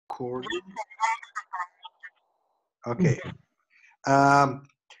recording. Okay.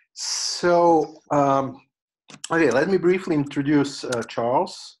 Okay, let me briefly introduce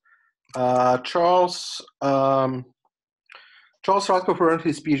Charles. Charles Rathkopf earned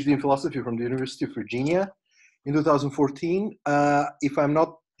his PhD in philosophy from the University of Virginia in 2014. If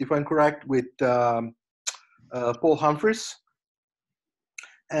I'm correct, with Paul Humphreys,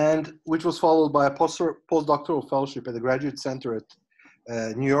 and which was followed by a postdoctoral fellowship at the Graduate Center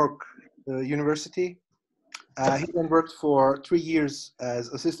at New York University. He then worked for 3 years as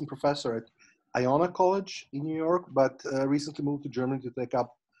assistant professor at Iona College in New York, but recently moved to Germany to take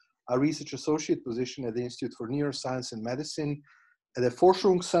up a research associate position at the Institute for Neuroscience and Medicine at the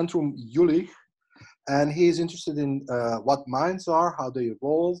Forschungszentrum Jülich. And he is interested in what minds are, how they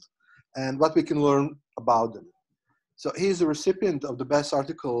evolved, and what we can learn about them. So he is a recipient of the best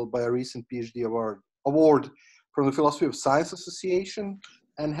article by a recent PhD award from the Philosophy of Science Association,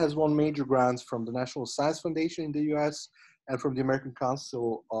 and has won major grants from the National Science Foundation in the US and from the American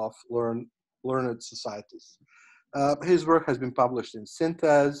Council of Learned Societies. His work has been published in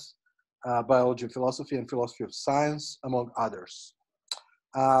Synthèse, Biology and Philosophy, and Philosophy of Science, among others.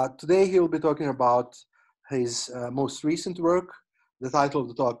 Today he will be talking about his most recent work. The title of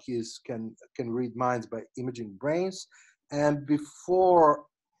the talk is Can Read Minds by Imaging Brains. And before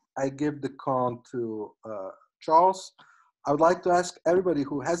I give the con to Charles, I would like to ask everybody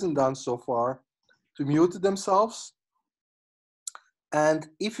who hasn't done so far to mute themselves. And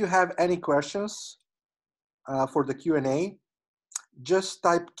if you have any questions for the Q&A, just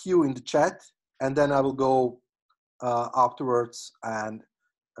type Q in the chat, and then I will go afterwards and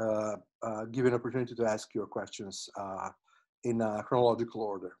give you an opportunity to ask your questions in a chronological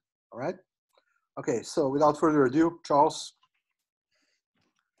order. All right? Okay, so without further ado, Charles.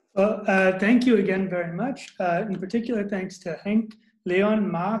 Well, thank you again very much. In particular, thanks to Henk, Leon,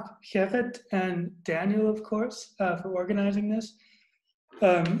 Mark, Gerrit, and Daniel, of course, for organizing this.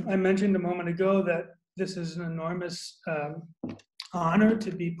 I mentioned a moment ago that this is an enormous honor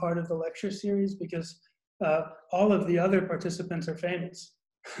to be part of the lecture series because all of the other participants are famous.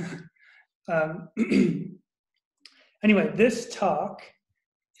 Anyway, this talk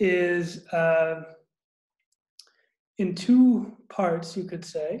is in two parts, you could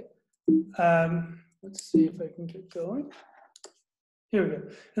say. Let's see if I can get going. Here we go.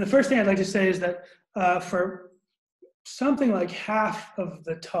 And the first thing I'd like to say is that for something like half of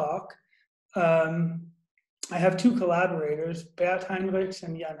the talk, I have two collaborators, Bert Heinrichs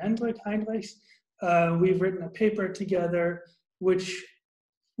and Jan-Hendrik Heinrichs. We've written a paper together which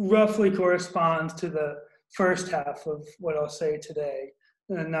roughly corresponds to the first half of what I'll say today,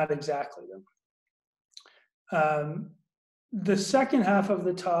 and not exactly them. The second half of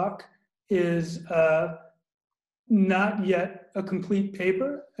the talk is not yet a complete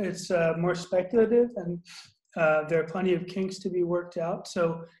paper. It's more speculative, and there are plenty of kinks to be worked out.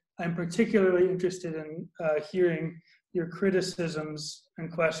 So I'm particularly interested in hearing your criticisms and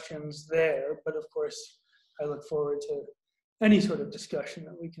questions there. But of course, I look forward to any sort of discussion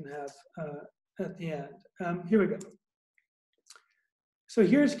that we can have at the end. Here we go. So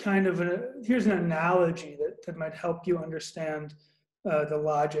here's kind of here's an analogy that might help you understand the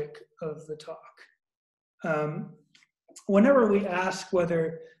logic of the talk. Whenever we ask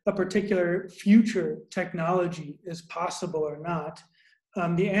whether a particular future technology is possible or not,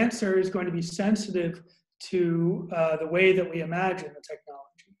 the answer is going to be sensitive to the way that we imagine the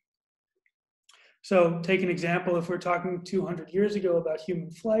technology. So take an example, if we're talking 200 years ago about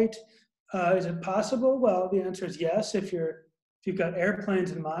human flight, is it possible? Well, the answer is yes, if you've got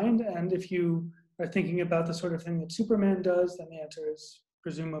airplanes in mind, and if you are thinking about the sort of thing that Superman does, then the answer is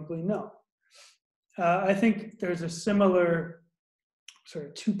presumably no. I think there's a similar sort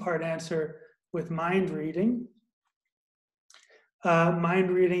of two-part answer with mind reading. Mind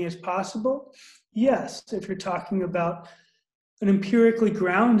reading is possible. Yes, if you're talking about an empirically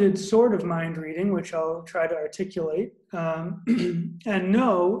grounded sort of mind reading, which I'll try to articulate, and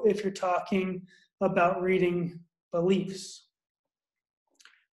no, if you're talking about reading beliefs.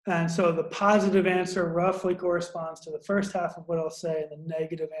 And so the positive answer roughly corresponds to the first half of what I'll say, and the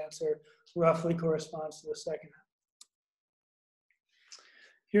negative answer roughly corresponds to the second half.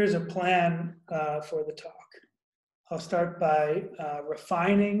 Here's a plan for the talk. I'll start by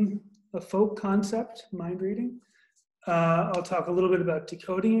refining the folk concept, mind reading. I'll talk a little bit about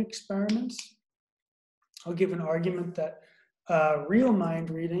decoding experiments. I'll give an argument that real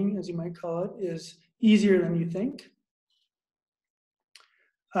mind reading, as you might call it, is easier than you think.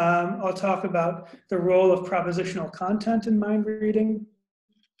 I'll talk about the role of propositional content in mind reading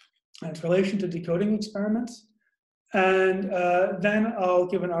and its relation to decoding experiments. And then I'll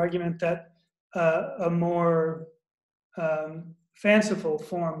give an argument that a more fanciful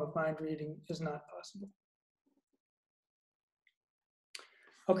form of mind reading is not possible.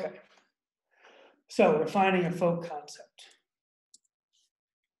 Okay, so refining a folk concept.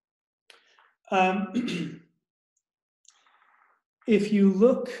 If you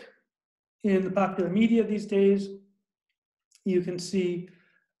look in the popular media these days, you can see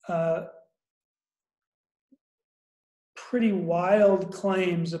pretty wild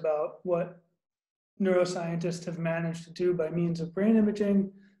claims about what neuroscientists have managed to do by means of brain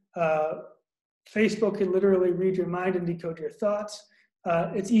imaging. Facebook can literally read your mind and decode your thoughts.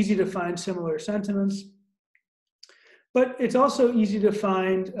 It's easy to find similar sentiments. But it's also easy to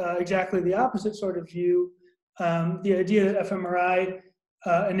find exactly the opposite sort of view. The idea that fMRI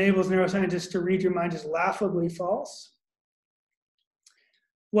enables neuroscientists to read your mind is laughably false.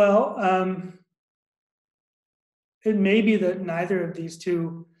 Well, it may be that neither of these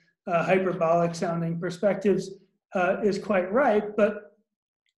two hyperbolic sounding perspectives is quite right, but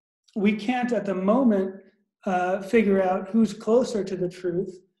we can't at the moment figure out who's closer to the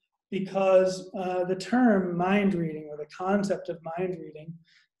truth, because the term mind reading, or the concept of mind reading,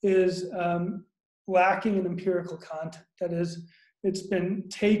 is lacking in empirical content. That is, it's been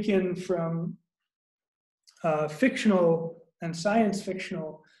taken from fictional and science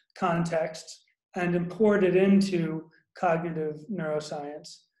fictional contexts and imported into cognitive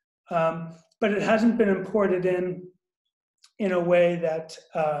neuroscience. But it hasn't been imported in a way that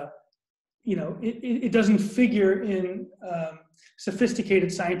it doesn't figure in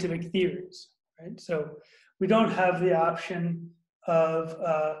sophisticated scientific theories, right? So we don't have the option of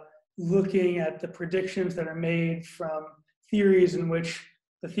looking at the predictions that are made from theories in which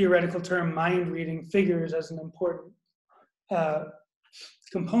the theoretical term mind reading figures as an important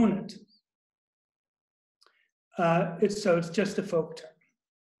component. It's just a folk term.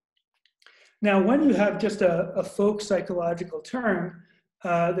 Now, when you have just a folk psychological term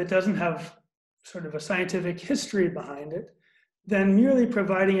that doesn't have sort of a scientific history behind it, then merely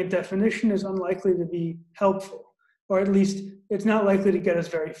providing a definition is unlikely to be helpful, or at least it's not likely to get us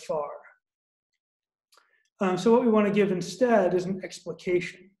very far. So what we want to give instead is an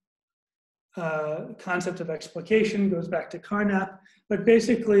explication. The concept of explication goes back to Carnap, but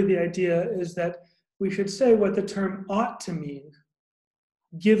basically the idea is that we should say what the term ought to mean,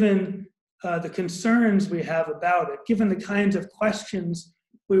 given the concerns we have about it, given the kinds of questions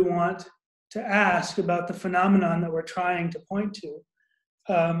we want to ask about the phenomenon that we're trying to point to.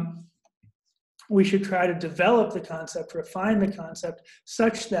 We should try to develop the concept, refine the concept,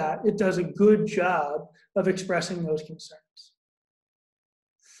 such that it does a good job of expressing those concerns.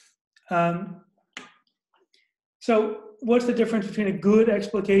 So what's the difference between a good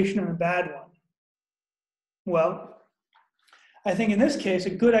explication and a bad one? Well, I think in this case, a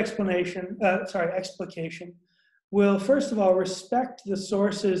good explication will, first of all, respect the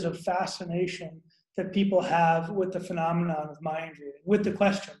sources of fascination that people have with the phenomenon of mind reading, with the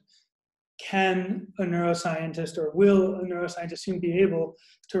question, can a neuroscientist, or will a neuroscientist soon be able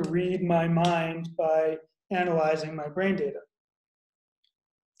to read my mind by analyzing my brain data?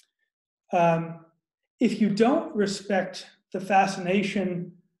 If you don't respect the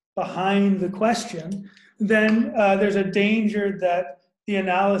fascination behind the question, then there's a danger that the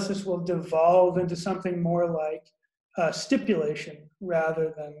analysis will devolve into something more like stipulation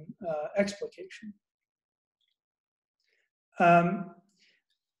rather than explication.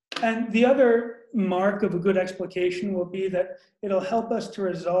 And the other mark of a good explication will be that it'll help us to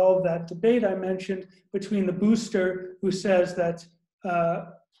resolve that debate I mentioned between the booster, who says that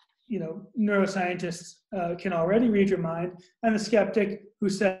neuroscientists can already read your mind, and the skeptic, who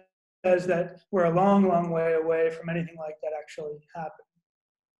says that we're a long, long way away from anything like that actually happening.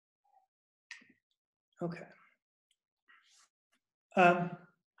 Okay.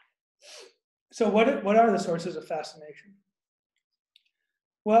 So what are the sources of fascination?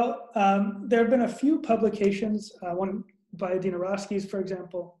 Well, there have been a few publications, one by Adina Roski's, for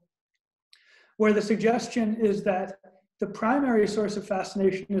example, where the suggestion is that the primary source of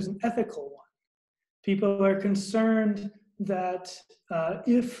fascination is an ethical one. People are concerned that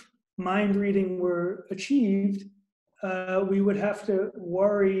if mind reading were achieved, we would have to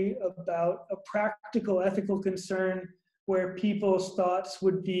worry about a practical ethical concern where people's thoughts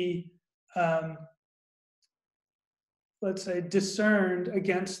would be, let's say, discerned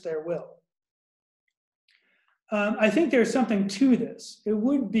against their will. I think there's something to this. It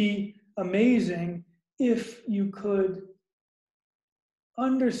would be amazing if you could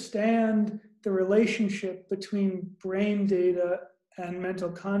understand the relationship between brain data and mental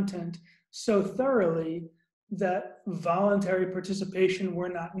content so thoroughly that voluntary participation were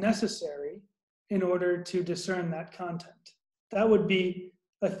not necessary in order to discern that content. That would be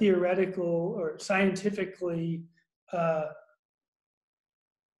a theoretical or scientifically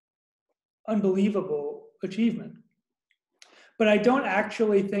unbelievable achievement. But I don't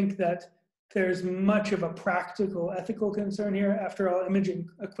actually think that there's much of a practical ethical concern here. After all, imaging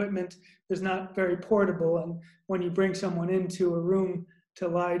equipment is not very portable, and when you bring someone into a room to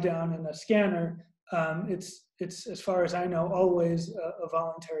lie down in a scanner, it's as far as I know, always a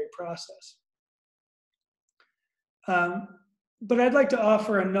voluntary process. But I'd like to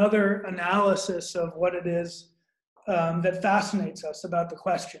offer another analysis of what it is that fascinates us about the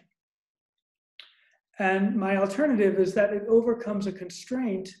question. And my alternative is that it overcomes a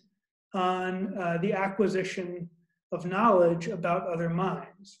constraint on the acquisition of knowledge about other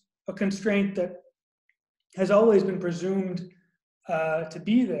minds, a constraint that has always been presumed to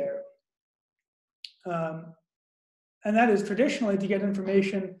be there. And that is traditionally to get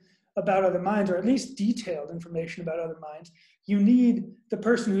information about other minds, or at least detailed information about other minds, you need the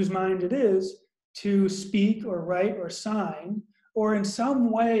person whose mind it is to speak or write or sign, or in some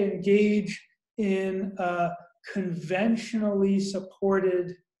way engage in conventionally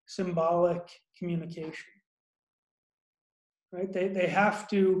supported symbolic communication, right? They have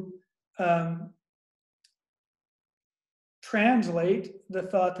to translate the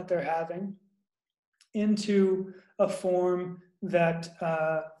thought that they're having into a form that,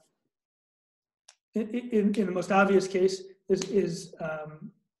 in the most obvious case, is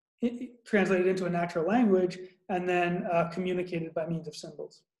translated into a natural language and then communicated by means of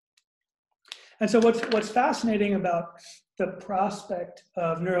symbols. And so what's fascinating about the prospect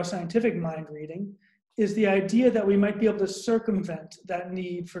of neuroscientific mind reading is the idea that we might be able to circumvent that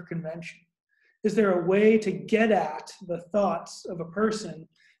need for convention. Is there a way to get at the thoughts of a person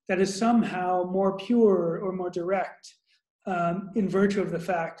that is somehow more pure or more direct in virtue of the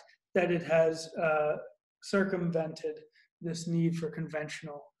fact that it has circumvented this need for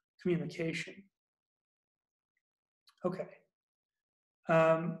conventional communication? Okay.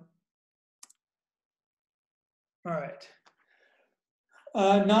 All right.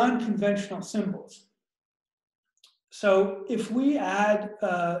 Non-conventional symbols. So if we add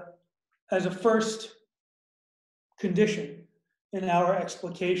as a first condition in our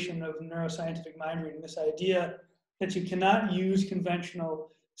explication of neuroscientific mind reading, this idea that you cannot use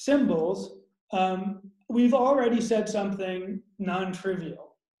conventional symbols, we've already said something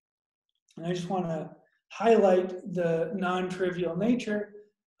non-trivial. And I just want to highlight the non-trivial nature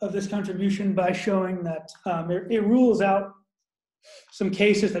of this contribution by showing that it rules out some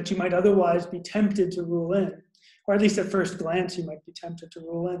cases that you might otherwise be tempted to rule in, or at least at first glance you might be tempted to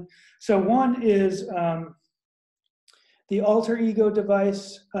rule in. So one is the alter ego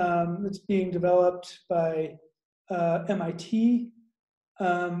device that's being developed by MIT.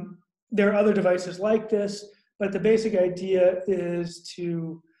 There are other devices like this, but the basic idea is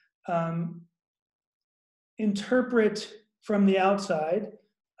to interpret from the outside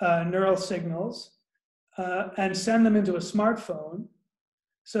neural signals and send them into a smartphone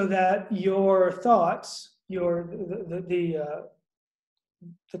so that your thoughts, the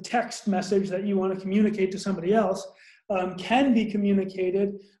text message that you want to communicate to somebody else can be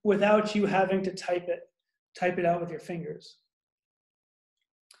communicated without you having to type it out with your fingers.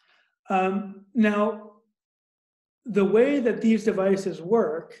 Now, the way that these devices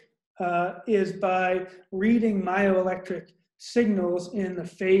work is by reading myoelectric signals in the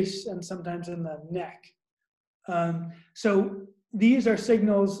face and sometimes in the neck. So these are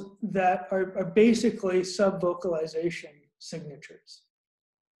signals that are basically subvocalization signatures,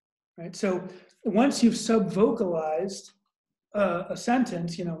 right? So once you've subvocalized a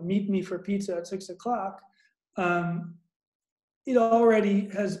sentence, meet me for pizza at 6 o'clock, it already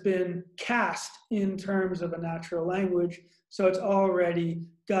has been cast in terms of a natural language, so it's already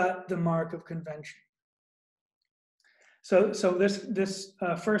got the mark of convention. So this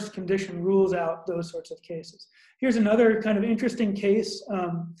first condition rules out those sorts of cases. Here's another kind of interesting case.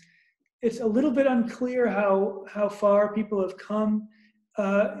 It's a little bit unclear how far people have come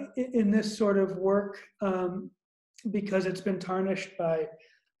in this sort of work because it's been tarnished by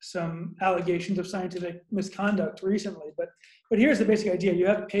some allegations of scientific misconduct recently. But here's the basic idea. You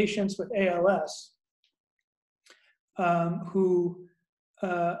have patients with ALS who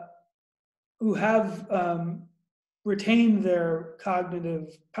have retain their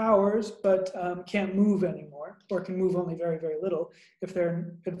cognitive powers, but can't move anymore, or can move only very, very little if they're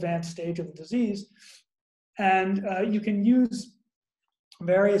in advanced stage of the disease. And you can use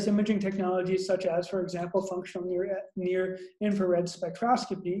various imaging technologies, such as, for example, functional near infrared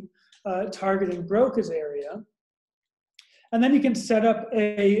spectroscopy, targeting Broca's area. And then you can set up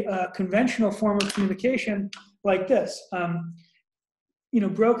a conventional form of communication like this.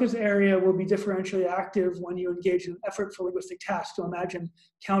 Broca's area will be differentially active when you engage in effort for linguistic tasks. So imagine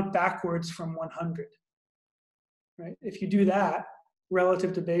count backwards from 100. Right? If you do that,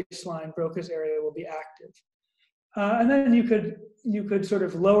 relative to baseline, Broca's area will be active. And then you could sort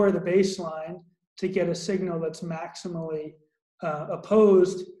of lower the baseline to get a signal that's maximally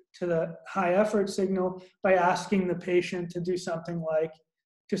opposed to the high effort signal by asking the patient to do something like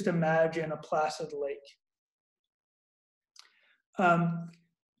just imagine a placid lake.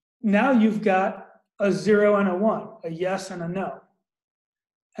 Now you've got a 0 and a 1, a yes and a no.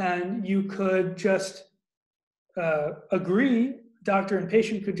 And you could just agree, doctor and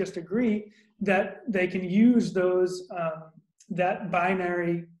patient could just agree that they can use those that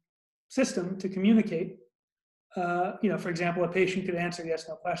binary system to communicate. For example, a patient could answer yes,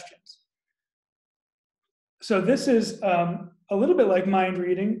 no questions. So this is a little bit like mind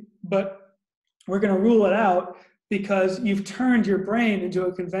reading, but we're going to rule it out because you've turned your brain into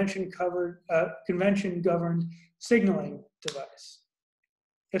a convention-governed signaling device.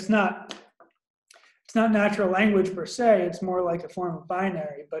 It's not natural language per se, it's more like a form of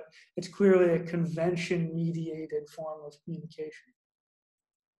binary, but it's clearly a convention-mediated form of communication.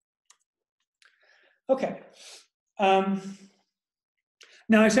 Okay.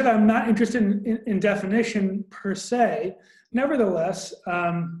 Now I said I'm not interested in definition per se. Nevertheless,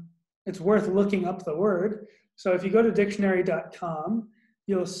 it's worth looking up the word. So if you go to dictionary.com,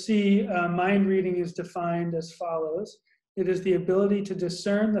 you'll see mind reading is defined as follows. It is the ability to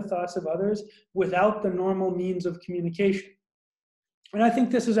discern the thoughts of others without the normal means of communication. And I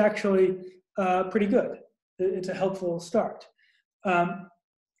think this is actually pretty good. It's a helpful start.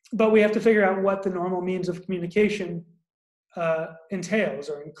 But we have to figure out what the normal means of communication entails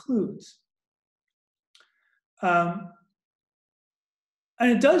or includes. And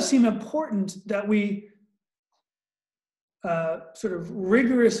it does seem important that we sort of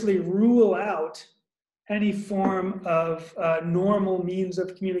rigorously rule out any form of normal means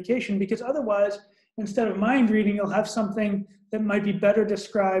of communication, because otherwise, instead of mind reading, you'll have something that might be better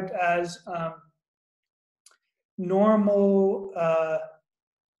described as normal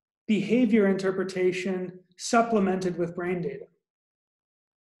behavior interpretation supplemented with brain data.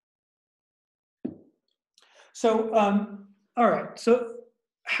 So, all right, so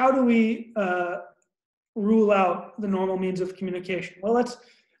how do we rule out the normal means of communication? Well,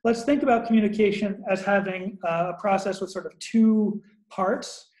 let's think about communication as having a process with sort of two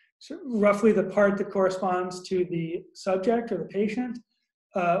parts. So roughly the part that corresponds to the subject or the patient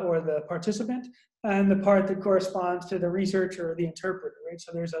or the participant, and the part that corresponds to the researcher or the interpreter, right?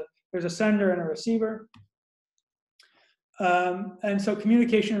 So there's a sender and a receiver. And so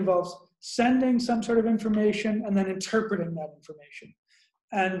communication involves sending some sort of information and then interpreting that information.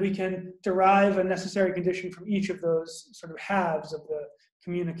 And we can derive a necessary condition from each of those sort of halves of the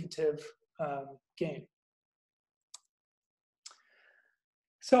communicative game.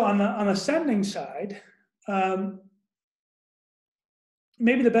 So on the sending side,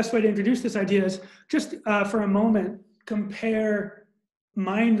 maybe the best way to introduce this idea is just for a moment compare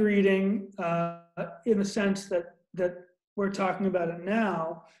mind reading in the sense that we're talking about it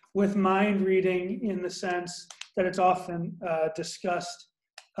now with mind reading in the sense that it's often discussed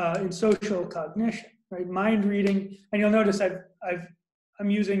in social cognition, right? Mind reading, and you'll notice I'm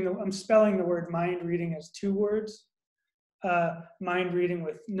spelling the word mind reading as two words. Mind reading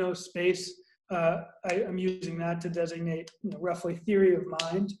with no space. I'm using that to designate roughly theory of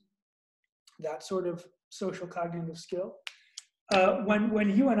mind, that sort of social cognitive skill.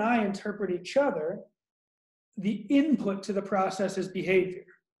 When you and I interpret each other, the input to the process is behavior,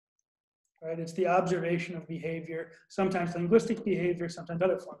 right? It's the observation of behavior, sometimes linguistic behavior, sometimes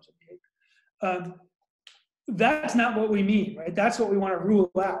other forms of behavior. That's not what we mean, right? That's what we want to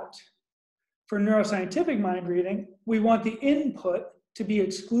rule out. For neuroscientific mind reading, we want the input to be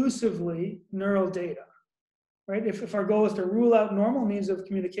exclusively neural data, right? If our goal is to rule out normal means of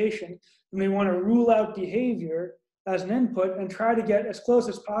communication, then we want to rule out behavior as an input and try to get as close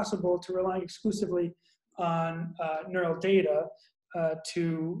as possible to relying exclusively on neural data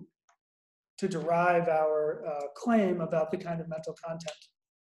to derive our claim about the kind of mental content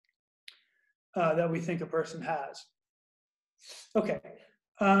that we think a person has. Okay,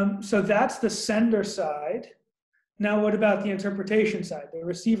 so that's the sender side. Now what about the interpretation side, the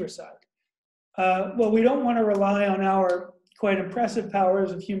receiver side? Well, we don't want to rely on our quite impressive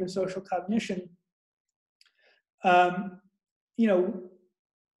powers of human social cognition.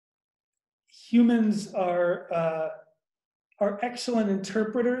 Humans are are excellent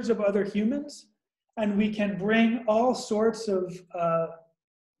interpreters of other humans, and we can bring all sorts of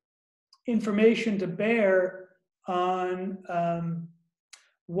information to bear on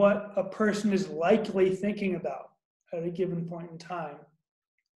what a person is likely thinking about at a given point in time.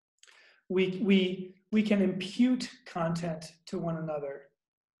 We can impute content to one another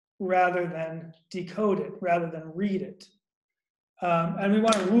rather than decode it, rather than read it. And we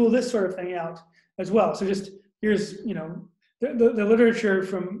want to rule this sort of thing out as well. So just here's, the literature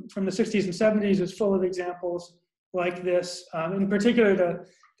from the 60s and 70s is full of examples like this. In particular,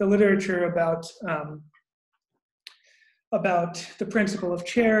 the literature about the principle of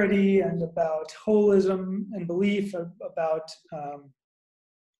charity and about holism and belief, about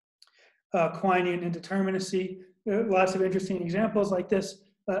Quinean indeterminacy. There are lots of interesting examples like this.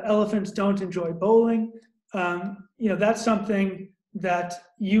 Elephants don't enjoy bowling. That's something that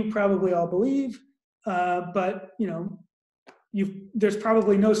you probably all believe, but there's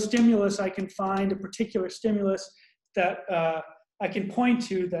probably no stimulus I can find, a particular stimulus that I can point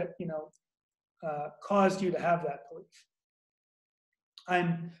to that caused you to have that belief.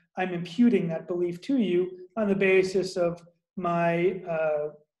 I'm imputing that belief to you on the basis of my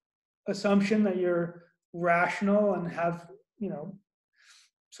assumption that you're rational and have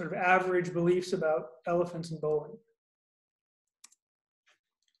sort of average beliefs about elephants and bowling.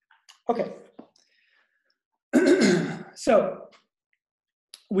 Okay. So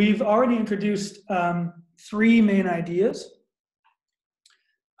we've already introduced 3 main ideas.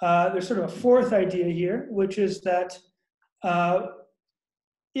 There's sort of a 4th idea here, which is that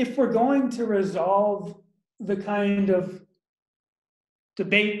if we're going to resolve the kind of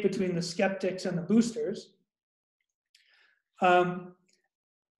debate between the skeptics and the boosters,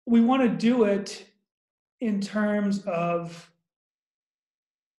 we want to do it in terms of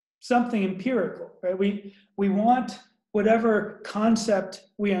something empirical, right? We want whatever concept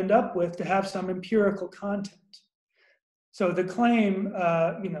we end up with to have some empirical content. So the claim,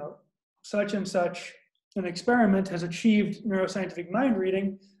 such and such an experiment has achieved neuroscientific mind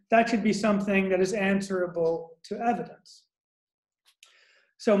reading, that should be something that is answerable to evidence.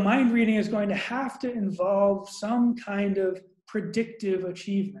 So mind reading is going to have to involve some kind of predictive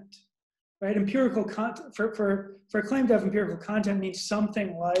achievement, right? Empirical content, for a claim to have empirical content means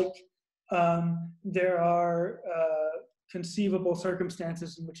something like there are conceivable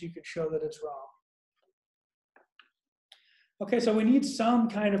circumstances in which you could show that it's wrong. Okay, so we need some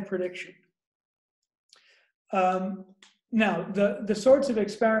kind of prediction. Now, the sorts of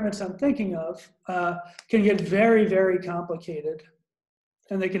experiments I'm thinking of can get very, very complicated,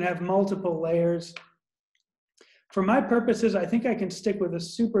 and they can have multiple layers. For my purposes, I think I can stick with a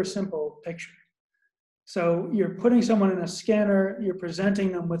super simple picture. So you're putting someone in a scanner, you're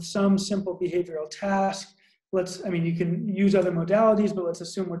presenting them with some simple behavioral task. You can use other modalities, but let's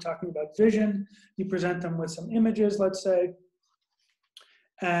assume we're talking about vision. You present them with some images, let's say,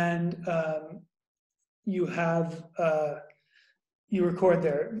 and you record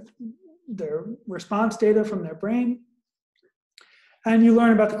their response data from their brain, and you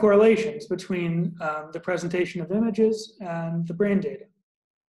learn about the correlations between the presentation of images and the brain data.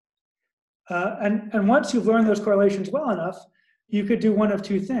 And once you've learned those correlations well enough, you could do one of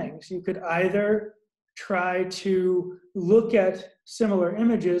 2 things. You could either try to look at similar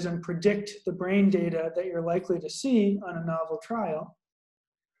images and predict the brain data that you're likely to see on a novel trial,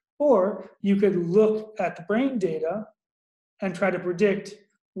 or you could look at the brain data and try to predict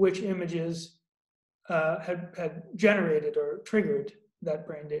which images had generated or triggered that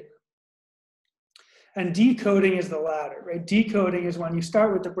brain data. And decoding is the latter, right? Decoding is when you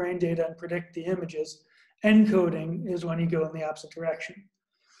start with the brain data and predict the images. Encoding is when you go in the opposite direction.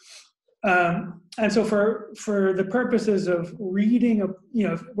 And so for the purposes of reading,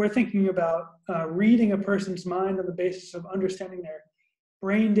 we're thinking about reading a person's mind on the basis of understanding their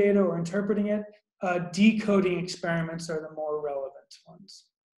brain data or interpreting it, decoding experiments are the more relevant ones.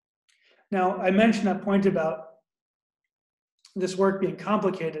 Now, I mentioned that point about this work being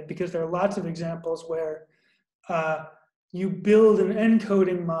complicated because there are lots of examples where you build an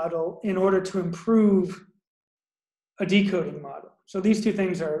encoding model in order to improve a decoding model. So these 2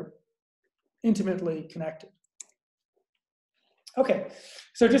 things are intimately connected. Okay,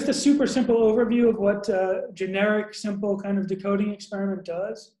 so just a super simple overview of what a generic, simple kind of decoding experiment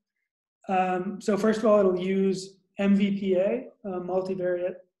does. So first of all, it'll use MVPA,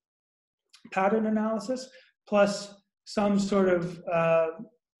 multivariate pattern analysis, plus some sort of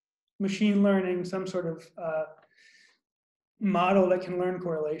machine learning, some sort of model that can learn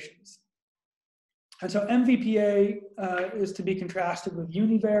correlations. And so MVPA is to be contrasted with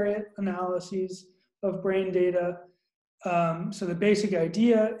univariate analyses of brain data. So the basic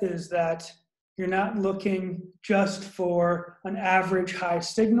idea is that you're not looking just for an average high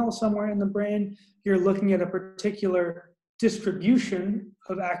signal somewhere in the brain. You're looking at a particular distribution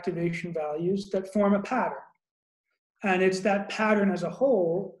of activation values that form a pattern. And it's that pattern as a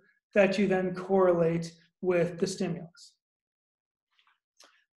whole that you then correlate with the stimulus.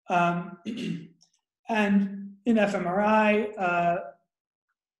 And in fMRI,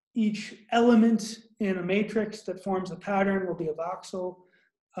 each element in a matrix that forms a pattern will be a voxel,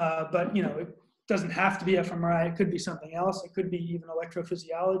 but it doesn't have to be fMRI. It could be something else. It could be even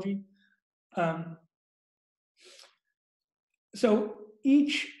electrophysiology. So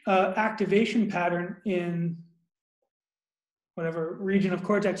each activation pattern in whatever region of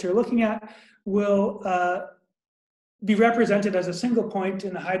cortex you're looking at will be represented as a single point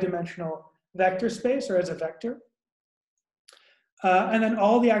in a high-dimensional vector space, or as a vector. And then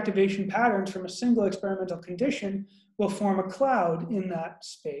all the activation patterns from a single experimental condition will form a cloud in that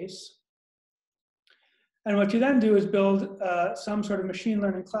space. And what you then do is build some sort of machine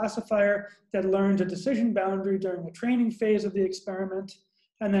learning classifier that learns a decision boundary during the training phase of the experiment,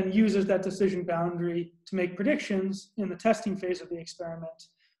 and then uses that decision boundary to make predictions in the testing phase of the experiment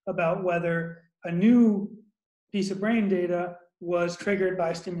about whether a new piece of brain data was triggered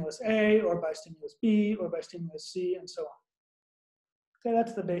by stimulus A, or by stimulus B, or by stimulus C, and so on. Okay,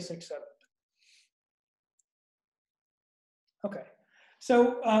 that's the basic setup. Okay,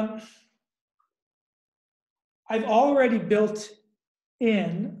 so I've already built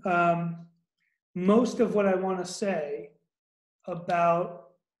in most of what I want to say about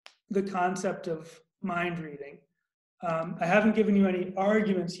the concept of mind reading. I haven't given you any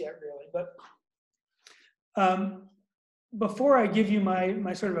arguments yet, really, but before I give you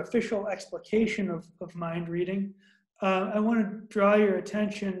my sort of official explication of mind reading, I want to draw your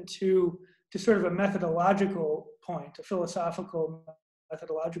attention to sort of a methodological point, a philosophical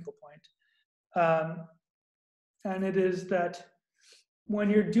methodological point. And it is that when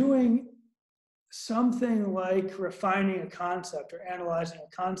you're doing something like refining a concept or analyzing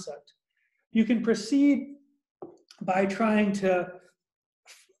a concept, you can proceed by trying to,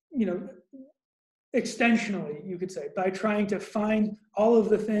 extensionally, you could say, by trying to find all of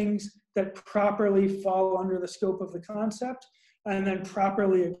the things that properly fall under the scope of the concept, and then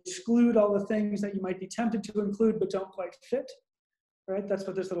properly exclude all the things that you might be tempted to include but don't quite fit, right? That's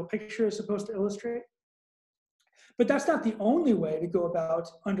what this little picture is supposed to illustrate. But that's not the only way to go about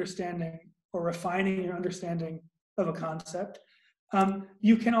understanding or refining your understanding of a concept.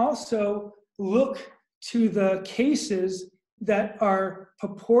 You can also look to the cases that are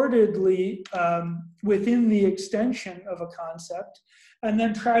purportedly within the extension of a concept, and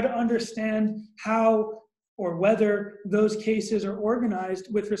then try to understand how or whether those cases are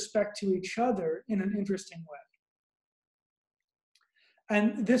organized with respect to each other in an interesting way.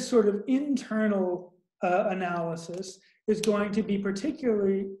 And this sort of internal analysis is going to be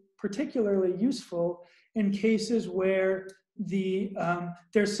particularly useful in cases where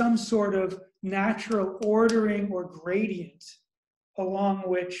there's some sort of natural ordering or gradient along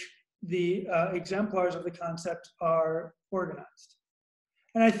which the exemplars of the concept are organized.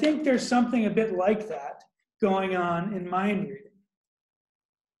 And I think there's something a bit like that going on in mind reading.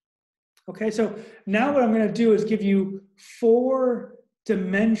 Okay, so now what I'm going to do is give you 4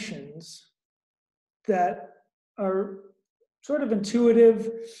 dimensions that are sort of intuitive,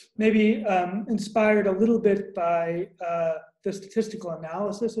 maybe inspired a little bit by the statistical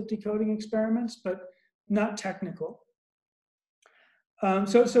analysis of decoding experiments, but not technical.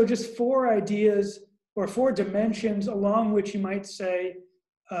 So just 4 ideas or 4 dimensions along which you might say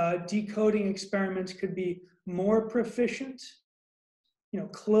decoding experiments could be more proficient,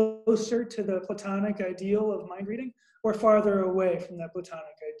 closer to the Platonic ideal of mind reading, or farther away from that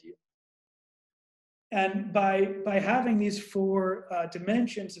Platonic ideal. And by having these 4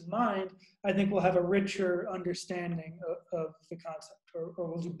 dimensions in mind, I think we'll have a richer understanding of the concept, or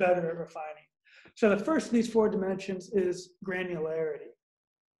we'll do better at refining. So the first of these 4 dimensions is granularity.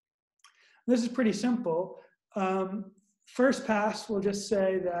 This is pretty simple. First pass, we'll just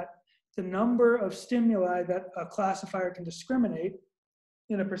say that the number of stimuli that a classifier can discriminate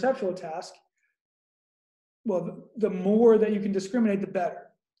in a perceptual task, well, the more that you can discriminate, the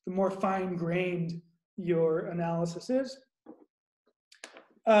better. The more fine-grained your analysis is.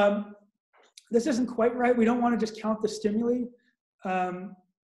 This isn't quite right. We don't want to just count the stimuli.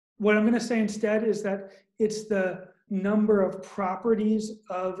 What I'm going to say instead is that it's the number of properties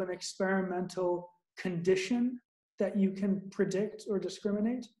of an experimental condition that you can predict or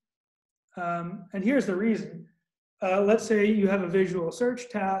discriminate. And here's the reason. let's say you have a visual search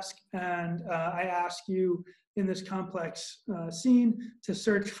task, and I ask you in this complex scene to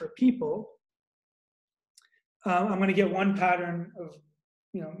search for people. I'm going to get one pattern of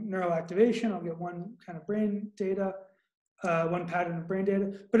neural activation. I'll get one kind of brain data, one pattern of brain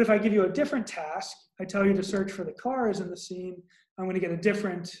data. But if I give you a different task, I tell you to search for the cars in the scene, I'm going to get a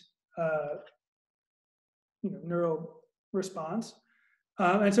different neural response.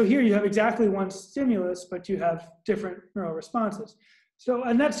 And so here you have exactly one stimulus, but you have different neural responses. So,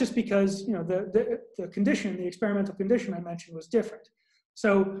 and that's just because the condition, the experimental condition I mentioned was different.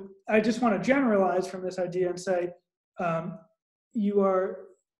 So I just want to generalize from this idea and say,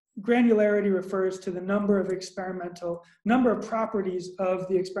 granularity refers to the number of properties of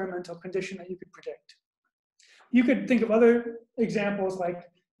the experimental condition that you could predict. You could think of other examples like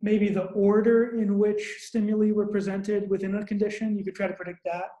maybe the order in which stimuli were presented within a condition. You could try to predict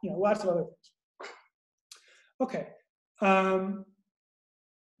that, lots of other things. Okay.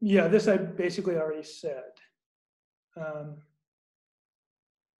 Yeah, this I basically already said.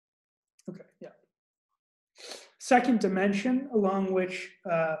 Okay, yeah. Second dimension along which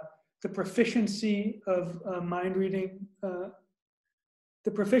the proficiency of mind reading,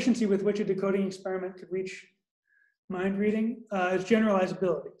 the proficiency with which a decoding experiment could reach mind reading is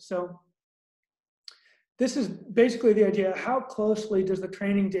generalizability. So this is basically the idea: how closely does the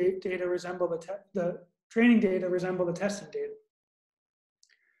training data resemble the training data resemble the testing data?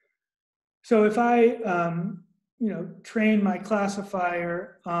 So if I train my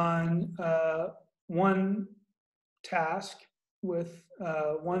classifier on one task with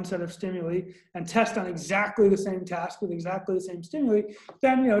one set of stimuli and test on exactly the same task with exactly the same stimuli,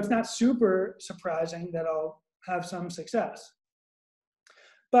 then it's not super surprising that I'll have some success.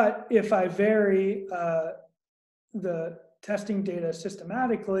 But if I vary the testing data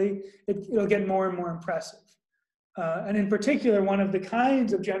systematically, it'll get more and more impressive. And in particular, one of the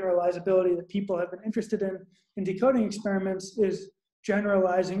kinds of generalizability that people have been interested in decoding experiments is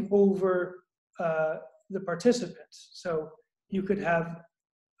generalizing over the participants. So you could have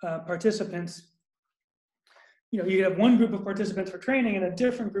participants, you could have one group of participants for training and a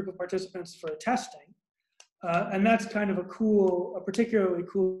different group of participants for testing. And that's kind of a particularly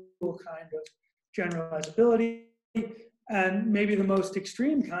cool kind of generalizability. And maybe the most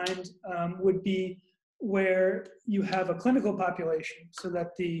extreme kind would be where you have a clinical population so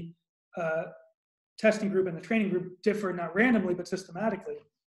that the testing group and the training group differ not randomly, but systematically.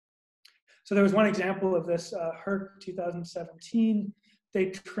 So there was one example of this, Herc 2017. They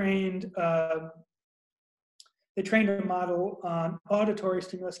trained a model on auditory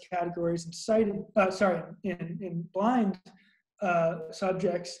stimulus categories in blind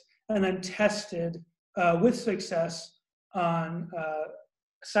subjects, and then tested with success on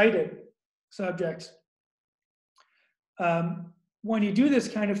sighted subjects. When you do this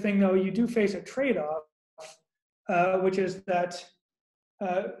kind of thing, though, you do face a trade-off, which is that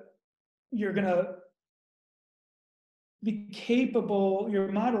you're going to be capable, your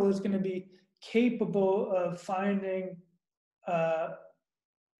model is going to be capable of finding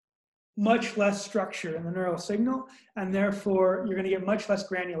much less structure in the neural signal, and therefore you're going to get much less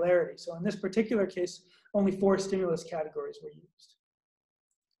granularity. So in this particular case, only 4 stimulus categories were used.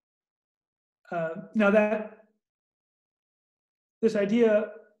 Now this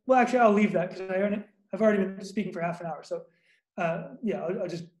idea, well, actually, I'll leave that because I've already been speaking for half an hour. So yeah, I'll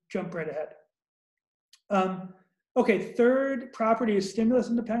just jump right ahead. Okay, third property is stimulus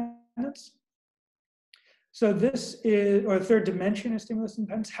independence. So this is, or the third dimension is stimulus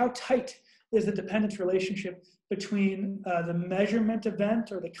independence. How tight is the dependence relationship between the measurement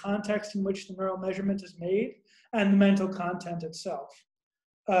event or the context in which the neural measurement is made and the mental content itself?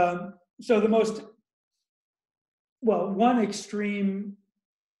 So one extreme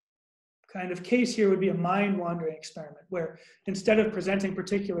kind of case here would be a mind-wandering experiment, where instead of presenting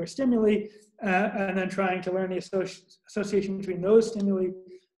particular stimuli and then trying to learn the association between those stimuli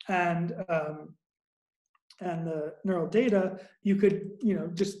and the neural data, you could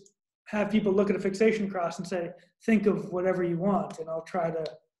just have people look at a fixation cross and say, think of whatever you want, and I'll try to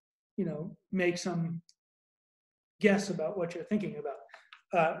make some guess about what you're thinking about.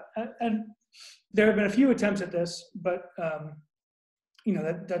 And there have been a few attempts at this, but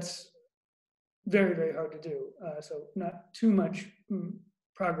that's very, very hard to do. So not too much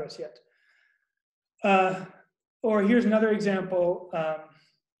progress yet. Or here's another example.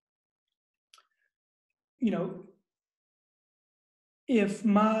 If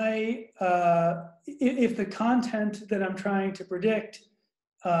the content that I'm trying to predict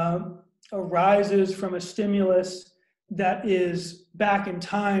arises from a stimulus that is back in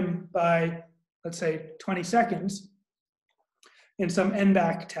time by, let's say, 20 seconds, in some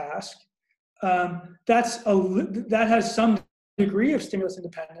NBAC task, that has some degree of stimulus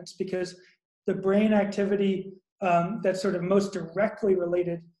independence, because the brain activity that's sort of most directly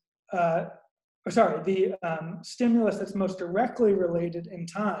related, the stimulus that's most directly related in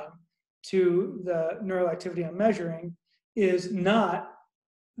time to the neural activity I'm measuring is not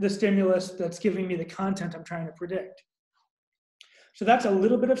the stimulus that's giving me the content I'm trying to predict. So that's a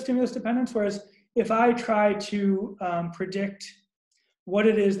little bit of stimulus dependence, whereas if I try to predict what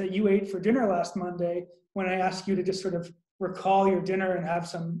it is that you ate for dinner last Monday, when I ask you to just sort of recall your dinner and have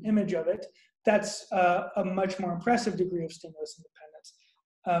some image of it, that's a much more impressive degree of stimulus independence.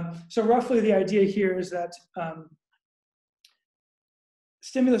 So roughly the idea here is that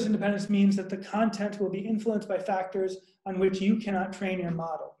stimulus independence means that the content will be influenced by factors on which you cannot train your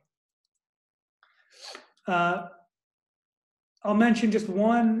model. I'll mention just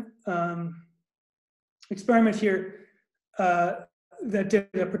one experiment here that did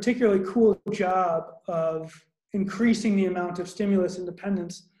a particularly cool job of increasing the amount of stimulus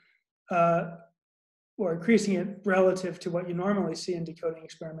independence, or increasing it relative to what you normally see in decoding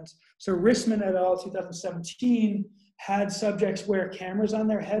experiments. So Rissman et al. 2017 had subjects wear cameras on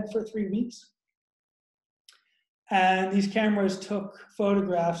their head for 3 weeks. And these cameras took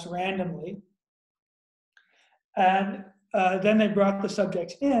photographs randomly. And then they brought the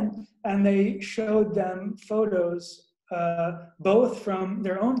subjects in and they showed them photos both from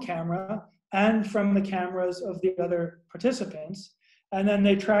their own camera and from the cameras of the other participants. And then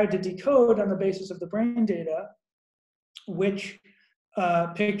they tried to decode on the basis of the brain data which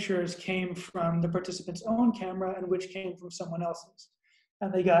pictures came from the participant's own camera and which came from someone else's.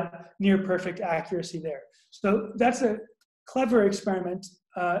 And they got near perfect accuracy there. So that's a clever experiment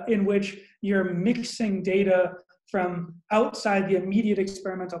in which you're mixing data from outside the immediate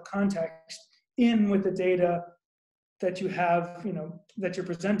experimental context in with the data that you have, that you're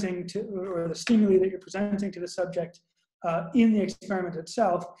presenting to, or the stimuli that you're presenting to the subject in the experiment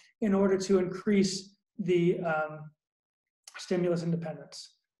itself, in order to increase the stimulus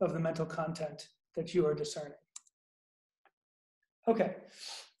independence of the mental content that you are discerning. Okay,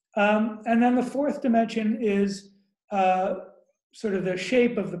 and then the fourth dimension is sort of the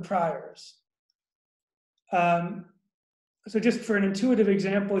shape of the priors. So just for an intuitive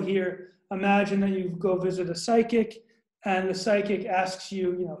example here, imagine that you go visit a psychic and the psychic asks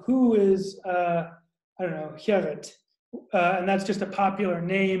you, who is, I don't know, Gerrit? And that's just a popular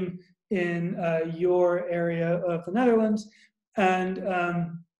name in your area of the Netherlands. And,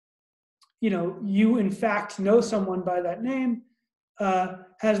 you in fact know someone by that name.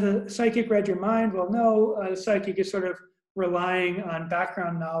 Has the psychic read your mind? Well, no, the psychic is sort of relying on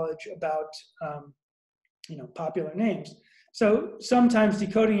background knowledge about, popular names. So sometimes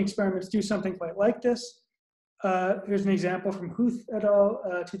decoding experiments do something quite like this. Here's an example from Huth et al.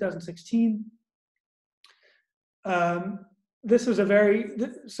 2016. This was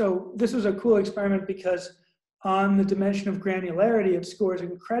a cool experiment because on the dimension of granularity, it scores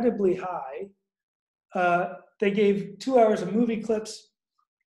incredibly high. They gave 2 hours of movie clips,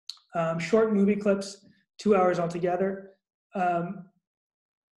 short movie clips, 2 hours altogether.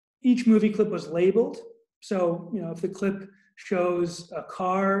 Each movie clip was labeled. So, if the clip shows a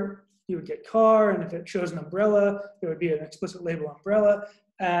car, you would get car, and if it shows an umbrella, there would be an explicit label umbrella.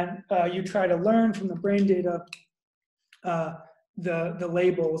 And you try to learn from the brain data the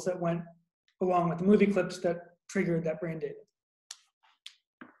labels that went along with the movie clips that triggered that brain data.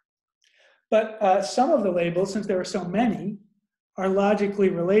 But some of the labels, since there are so many, are logically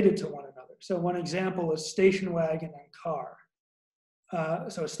related to one another. So one example is station wagon and car.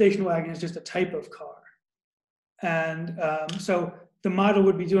 So a station wagon is just a type of car. And so the model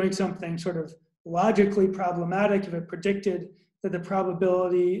would be doing something sort of logically problematic if it predicted that the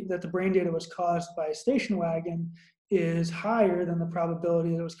probability that the brain data was caused by a station wagon is higher than the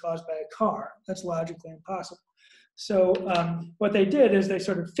probability that it was caused by a car. That's logically impossible. So what they did is they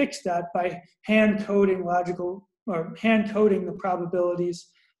sort of fixed that by hand coding the probabilities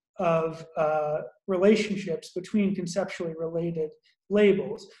of relationships between conceptually related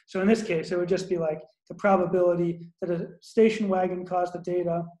labels. So in this case, it would just be like the probability that a station wagon caused the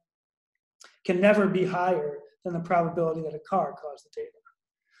data can never be higher than the probability that a car caused the data.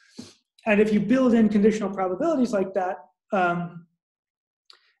 And if you build in conditional probabilities like that,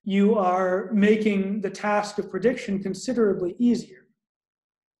 you are making the task of prediction considerably easier,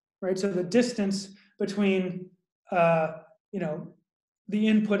 right? So the distance between, the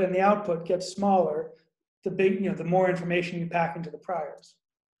input and the output gets smaller. The more information you pack into the priors.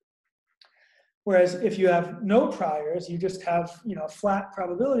 Whereas if you have no priors, you just have, a flat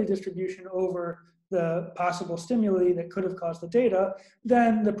probability distribution over the possible stimuli that could have caused the data,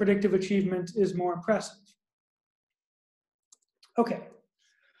 then the predictive achievement is more impressive. Okay,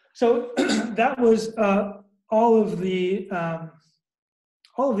 so that was all of the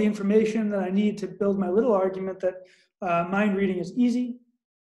information that I need to build my little argument that mind reading is easy.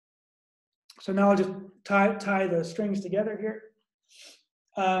 So now I'll just tie the strings together here.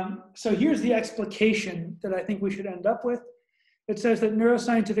 So here's the explication that I think we should end up with. It says that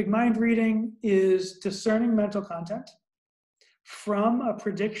neuroscientific mind reading is discerning mental content from a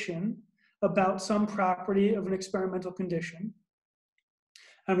prediction about some property of an experimental condition.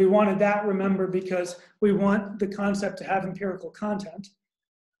 And we wanted that, remember, because we want the concept to have empirical content.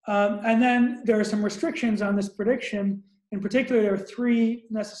 And then there are some restrictions on this prediction. In particular, there are three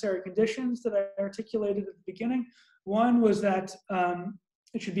necessary conditions that I articulated at the beginning. One was that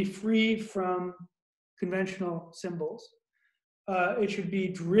it should be free from conventional symbols. It should be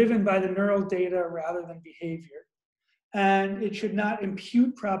driven by the neural data rather than behavior. And it should not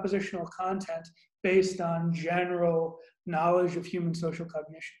impute propositional content based on general knowledge of human social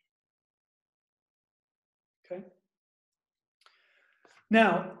cognition. Okay.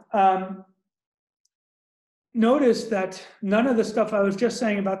 Now, notice that none of the stuff I was just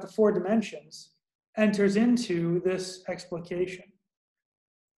saying about the 4 dimensions enters into this explication.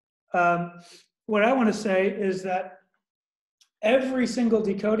 What I want to say is that every single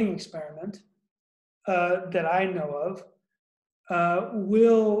decoding experiment that I know of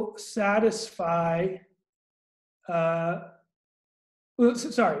will satisfy, sorry,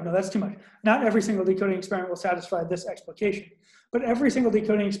 no, that's too much. Not every single decoding experiment will satisfy this explication, but every single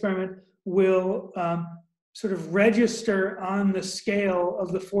decoding experiment will sort of register on the scale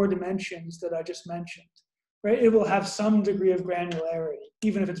of the 4 dimensions that I just mentioned, right? It will have some degree of granularity,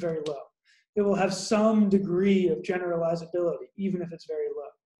 even if it's very low. It will have some degree of generalizability, even if it's very low.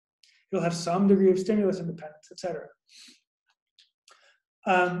 It will have some degree of stimulus independence, et cetera.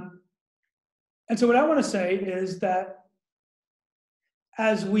 And so what I want to say is that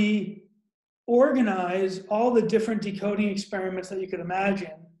as we organize all the different decoding experiments that you could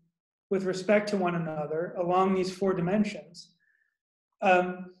imagine with respect to one another along these 4 dimensions,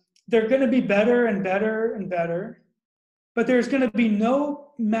 they're going to be better and better and better, but there's going to be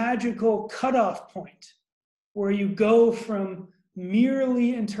no magical cutoff point where you go from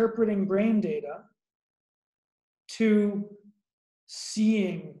merely interpreting brain data to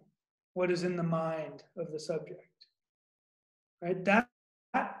seeing what is in the mind of the subject, right? That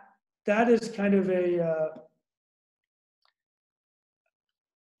is kind of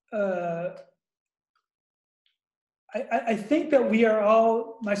I think that we are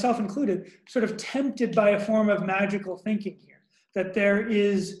all, myself included, sort of tempted by a form of magical thinking here, that there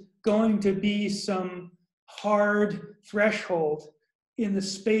is going to be some hard threshold in the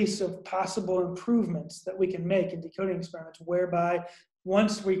space of possible improvements that we can make in decoding experiments, whereby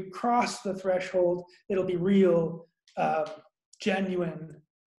once we cross the threshold, it'll be real, genuine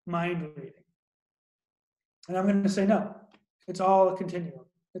mind reading. And I'm going to say no, it's all a continuum,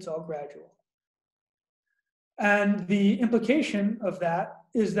 it's all gradual. And the implication of that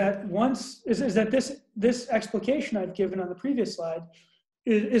is that this explication I've given on the previous slide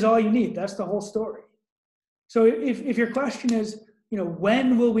is all you need. That's the whole story. So if your question is,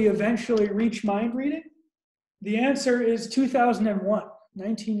 when will we eventually reach mind reading? The answer is 2001,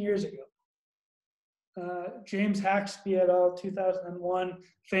 19 years ago. James Haxby et al., 2001,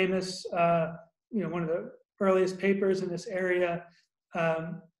 famous, one of the earliest papers in this area,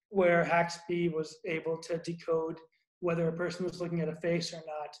 where Haxby was able to decode whether a person was looking at a face or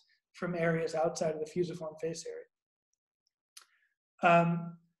not from areas outside of the fusiform face area.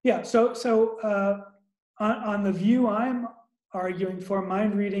 On the view I'm arguing for,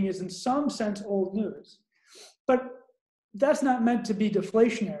 mind reading is in some sense old news, but that's not meant to be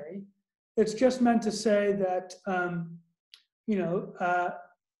deflationary. It's just meant to say that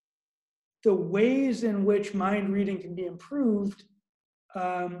the ways in which mind reading can be improved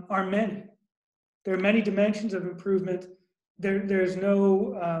are many. There are many dimensions of improvement. There's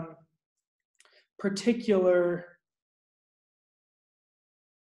no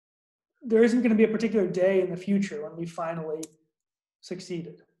there isn't going to be a particular day in the future when we finally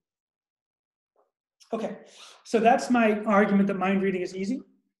succeeded. Okay, so that's my argument that mind reading is easy.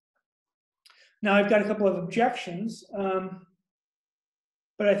 Now I've got a couple of objections,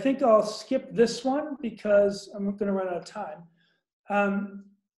 but I think I'll skip this one because I'm going to run out of time.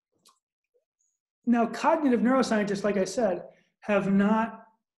 Now, cognitive neuroscientists, like I said, have not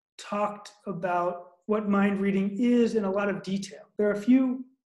talked about what mind reading is in a lot of detail. There are a few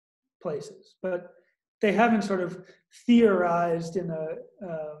places, but they haven't sort of theorized in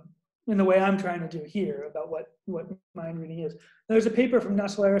the way I'm trying to do here about what mind reading is. There's a paper from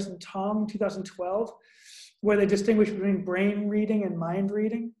Nassalaris and Tom, 2012, where they distinguish between brain reading and mind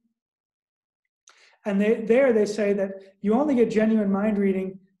reading. And they say that you only get genuine mind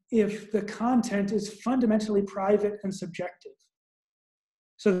reading if the content is fundamentally private and subjective.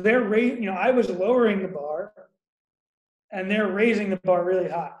 So I was lowering the bar, and they're raising the bar really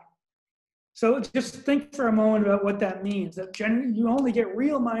high. So just think for a moment about what that means, that you only get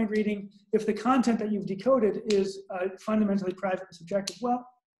real mind reading if the content that you've decoded is fundamentally private and subjective. Well,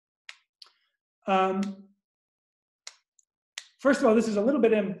 first of all, this is a little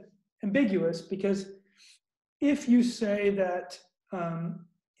bit ambiguous, because if you say that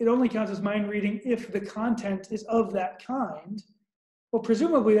it only counts as mind reading if the content is of that kind, well,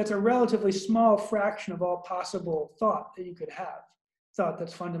 presumably that's a relatively small fraction of all possible thought that you could have. Thought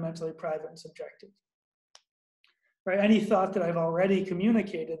that's fundamentally private and subjective, right? Any thought that I've already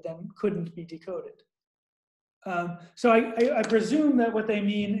communicated then couldn't be decoded. So I presume that what they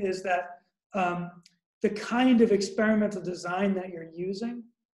mean is that the kind of experimental design that you're using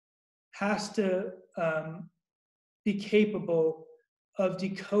has to be capable of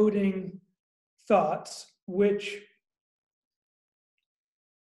decoding thoughts which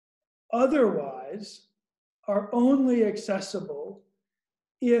otherwise are only accessible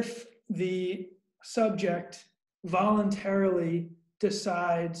if the subject voluntarily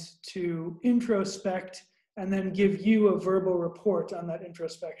decides to introspect and then give you a verbal report on that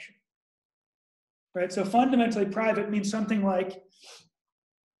introspection, right? So fundamentally private means something like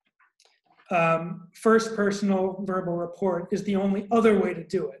first personal verbal report is the only other way to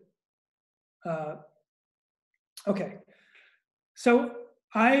do it. Okay, so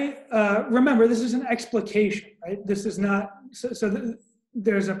I remember this is an explication, right? This is not,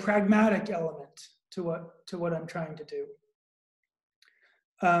 there's a pragmatic element to what I'm trying to do.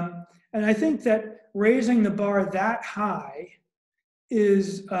 And I think that raising the bar that high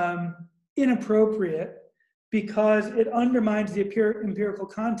is inappropriate because it undermines the empirical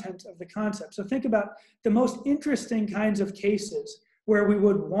content of the concept. So think about the most interesting kinds of cases where we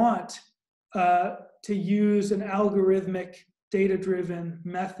would want to use an algorithmic, data-driven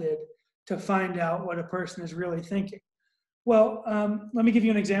method to find out what a person is really thinking. Well, let me give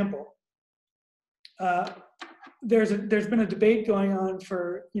you an example. There's been a debate going on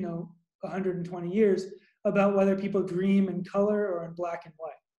for 120 years about whether people dream in color or in black and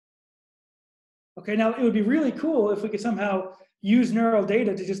white. Okay, now it would be really cool if we could somehow use neural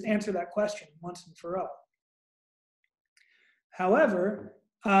data to just answer that question once and for all. However,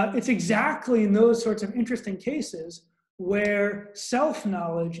 it's exactly in those sorts of interesting cases where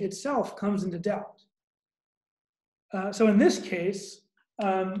self-knowledge itself comes into doubt. So in this case,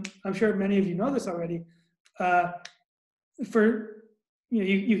 I'm sure many of you know this already,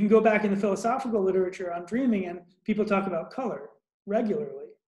 you can go back in the philosophical literature on dreaming and people talk about color regularly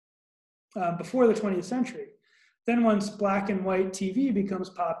before the 20th century. Then once black and white TV becomes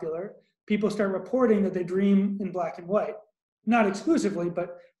popular, people start reporting that they dream in black and white. Not exclusively,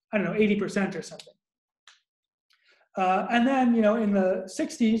 but I don't know, 80% or something. And then, in the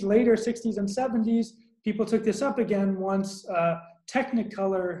 60s, later 60s and 70s, people took this up again once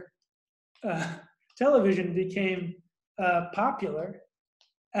Technicolor television became popular,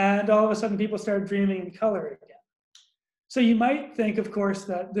 and all of a sudden people started dreaming in color again. So you might think, of course,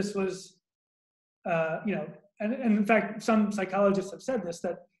 that this was, and in fact, some psychologists have said this,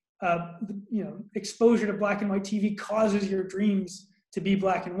 that exposure to black and white TV causes your dreams to be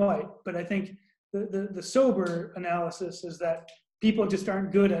black and white. But I think the sober analysis is that people just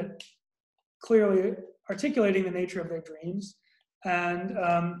aren't good at clearly articulating the nature of their dreams, and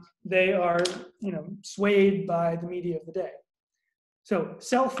they are swayed by the media of the day. So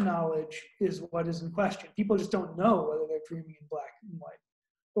self-knowledge is what is in question. People just don't know whether they're dreaming in black and white,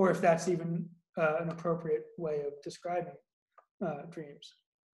 or if that's even an appropriate way of describing dreams.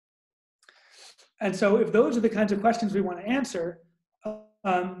 And so if those are the kinds of questions we want to answer,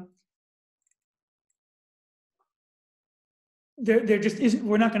 there just isn't,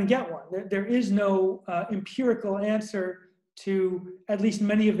 we're not going to get one. There is no empirical answer to at least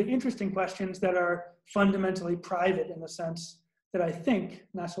many of the interesting questions that are fundamentally private in the sense that I think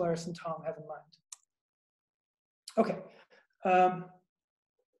Nassalaris and Tom have in mind. Okay.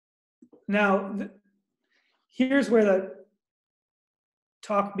 Now, here's where the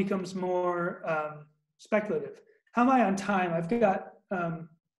talk becomes more speculative. How am I on time? I've got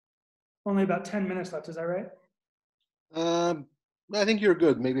only about 10 minutes left, is that right? I think you're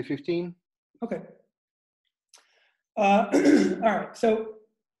good, maybe 15. Okay. All right, so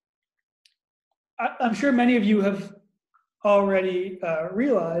I'm sure many of you have already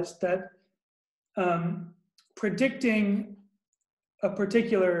realized that predicting a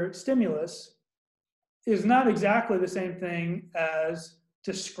particular stimulus is not exactly the same thing as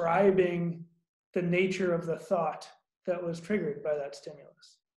describing the nature of the thought that was triggered by that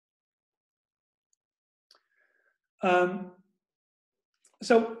stimulus.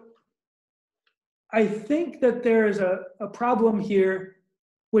 So I think that there is a problem here,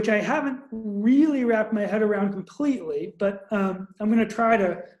 which I haven't really wrapped my head around completely, but I'm going to try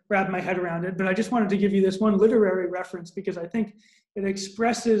to wrap my head around it. But I just wanted to give you this one literary reference because I think it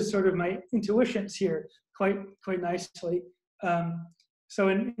expresses sort of my intuitions here quite nicely. So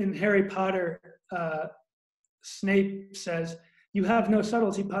in Harry Potter, Snape says, "You have no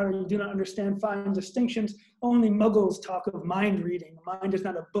subtlety, Potter. You do not understand fine distinctions. Only muggles talk of mind reading. The mind is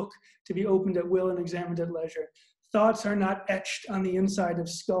not a book to be opened at will and examined at leisure. Thoughts are not etched on the inside of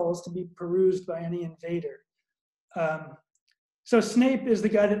skulls to be perused by any invader." So Snape is the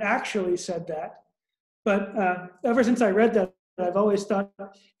guy that actually said that. But ever since I read that, I've always thought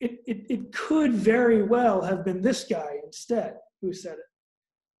it could very well have been this guy instead who said it.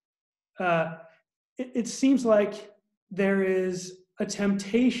 It seems like there is a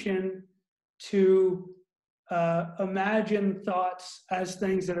temptation to imagine thoughts as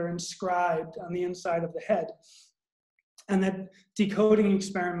things that are inscribed on the inside of the head, and that decoding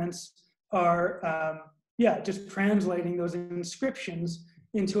experiments are, just translating those inscriptions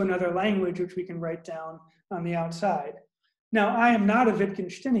into another language, which we can write down on the outside. Now, I am not a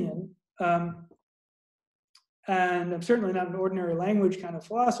Wittgensteinian, and I'm certainly not an ordinary language kind of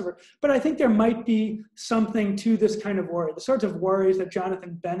philosopher, but I think there might be something to this kind of worry. The sorts of worries that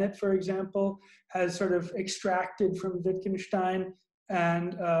Jonathan Bennett, for example, has sort of extracted from Wittgenstein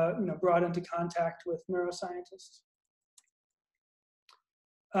and brought into contact with neuroscientists.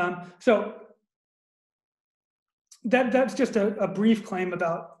 So that's just a brief claim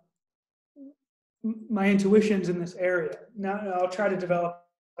about my intuitions in this area. Now I'll try to develop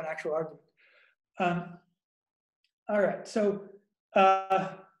an actual argument. All right, so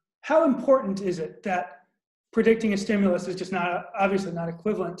how important is it that predicting a stimulus is just obviously not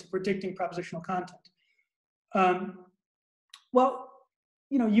equivalent to predicting propositional content? Well,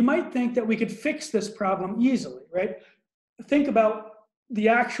 you might think that we could fix this problem easily, right? Think about the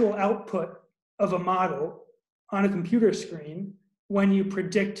actual output of a model on a computer screen when you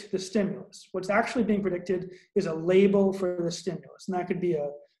predict the stimulus. What's actually being predicted is a label for the stimulus, and that could be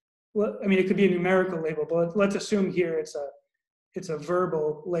it could be a numerical label, but let's assume here it's a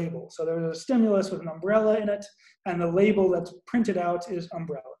verbal label. So there's a stimulus with an umbrella in it, and the label that's printed out is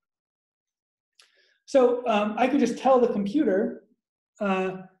umbrella. So I could just tell the computer,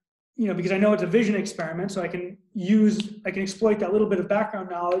 because I know it's a vision experiment, so I can exploit that little bit of background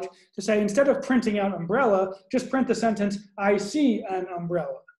knowledge to say, instead of printing out umbrella, just print the sentence, "I see an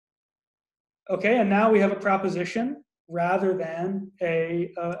umbrella." Okay, and now we have a proposition rather than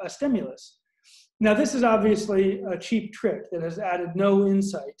a stimulus. Now, this is obviously a cheap trick that has added no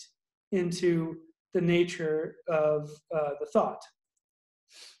insight into the nature of the thought.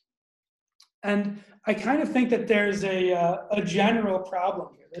 And I kind of think that there's a general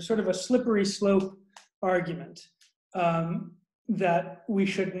problem here. There's sort of a slippery slope argument that we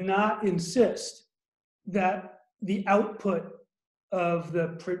should not insist that the output of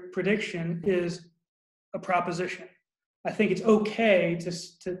the prediction is a proposition. I think it's okay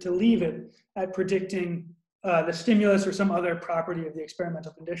to leave it at predicting the stimulus or some other property of the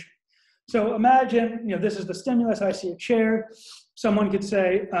experimental condition. So imagine, this is the stimulus, I see a chair. Someone could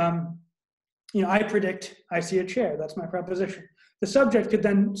say, I predict I see a chair, that's my proposition. The subject could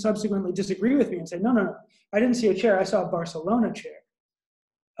then subsequently disagree with me and say, no, I didn't see a chair, I saw a Barcelona chair.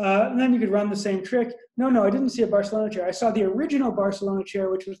 And then you could run the same trick. No, I didn't see a Barcelona chair, I saw the original Barcelona chair,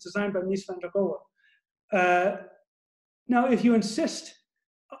 which was designed by Mies van der Rohe. Now, if you insist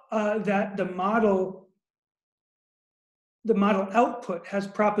that the model output has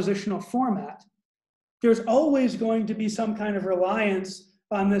propositional format, there's always going to be some kind of reliance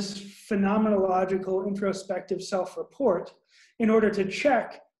on this phenomenological introspective self-report in order to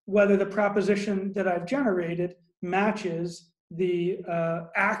check whether the proposition that I've generated matches the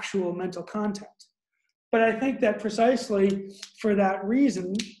actual mental content. But I think that precisely for that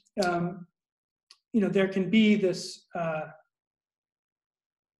reason, there can be this, I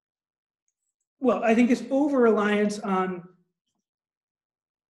think this over-reliance on,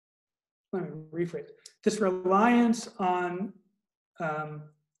 let me rephrase, this reliance on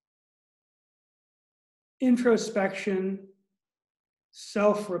introspection,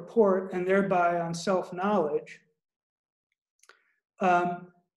 self-report, and thereby on self-knowledge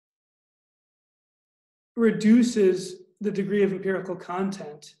reduces the degree of empirical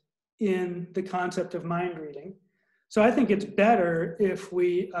content in the concept of mind reading. So I think it's better if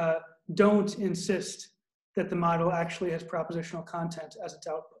we don't insist that the model actually has propositional content as its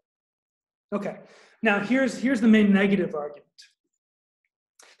output. Okay, now here's the main negative argument.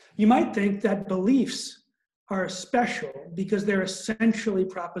 You might think that beliefs are special because they're essentially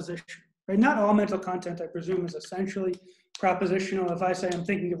propositional, right? Not all mental content, I presume, is essentially propositional. If I say I'm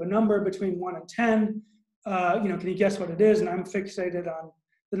thinking of a number between 1 and 10, can you guess what it is? And I'm fixated on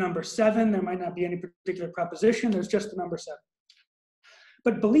the number 7. There might not be any particular proposition. There's just the number 7.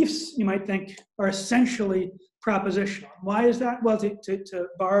 But beliefs, you might think, are essentially propositional. Why is that? Well, to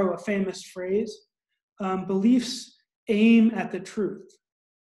borrow a famous phrase, beliefs aim at the truth.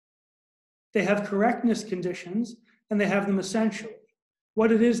 They have correctness conditions, and they have them essentially.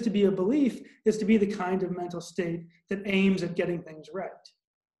 What it is to be a belief is to be the kind of mental state that aims at getting things right.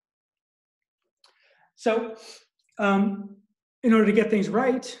 So, in order to get things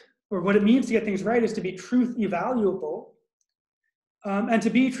right, or what it means to get things right is to be truth evaluable. And to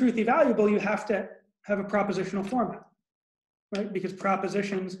be truth evaluable, you have to have a propositional format, right? Because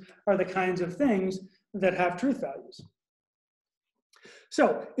propositions are the kinds of things that have truth values.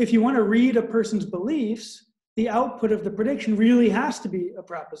 So if you want to read a person's beliefs, the output of the prediction really has to be a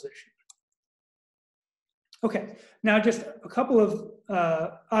proposition. Okay, now just a couple of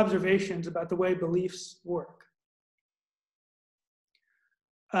observations about the way beliefs work.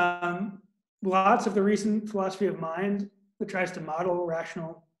 Lots of the recent philosophy of mind that tries to model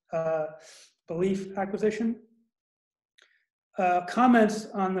rational belief acquisition comments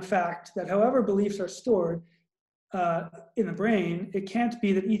on the fact that however beliefs are stored in the brain, it can't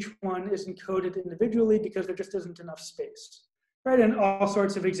be that each one is encoded individually because there just isn't enough space, right? And all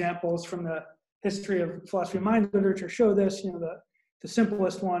sorts of examples from the history of philosophy of mind literature show this. The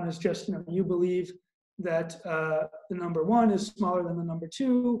simplest one is just, you believe that the number 1 is smaller than the number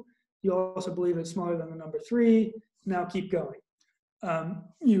 2. You also believe it's smaller than the number 3. Now keep going.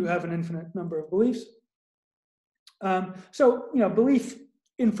 You have an infinite number of beliefs. Belief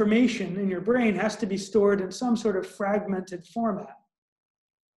information in your brain has to be stored in some sort of fragmented format.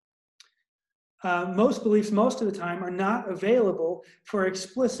 Most beliefs, most of the time, are not available for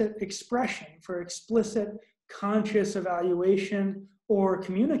explicit expression, for explicit conscious evaluation or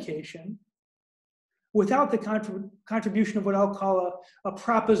communication without the contribution of what I'll call a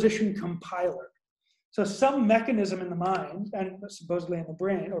proposition compiler. So some mechanism in the mind, and supposedly in the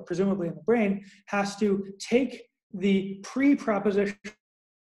brain, or presumably in the brain, has to take the pre-propositional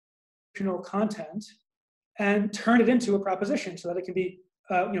content and turn it into a proposition so that it can be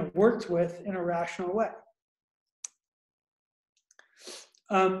worked with in a rational way.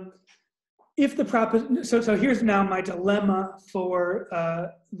 So here's now my dilemma for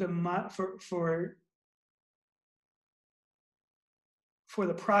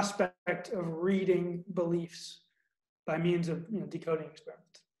the prospect of reading beliefs by means of decoding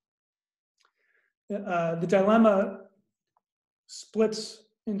experiments. The dilemma splits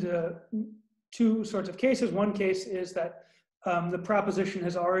into two sorts of cases. One case is that the proposition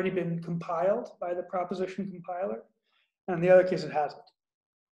has already been compiled by the proposition compiler, and the other case it hasn't.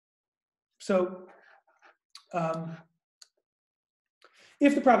 So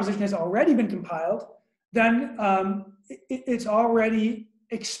if the proposition has already been compiled, then it's already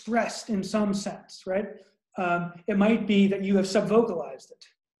expressed in some sense, right? It might be that you have subvocalized it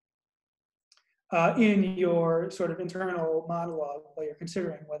in your sort of internal monologue while you're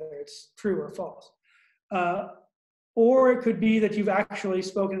considering whether it's true or false. Or it could be that you've actually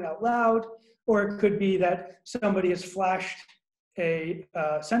spoken it out loud, or it could be that somebody has flashed a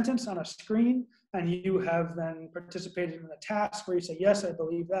sentence on a screen and you have then participated in a task where you say, yes, I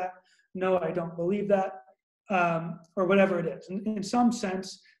believe that, no, I don't believe that, or whatever it is. In some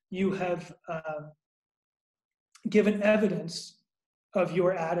sense, you have given evidence of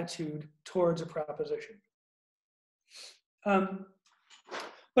your attitude towards a proposition.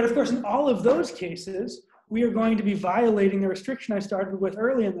 But of course, in all of those cases, we are going to be violating the restriction I started with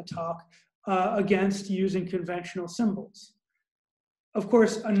early in the talk against using conventional symbols. Of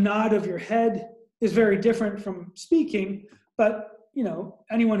course, a nod of your head is very different from speaking, but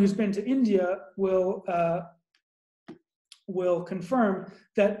anyone who's been to India will confirm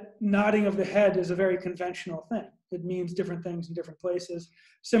that nodding of the head is a very conventional thing. It means different things in different places.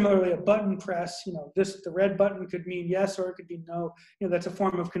 Similarly, a button press, the red button could mean yes or it could be no. That's a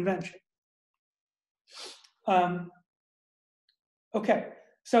form of convention. Okay,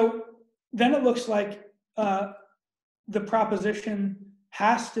 so then it looks like the proposition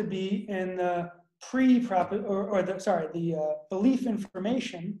has to be in the belief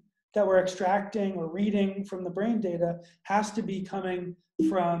information that we're extracting or reading from the brain data has to be coming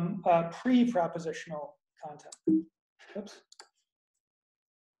from pre-propositional content. Oops.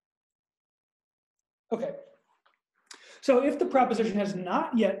 Okay. So if the proposition has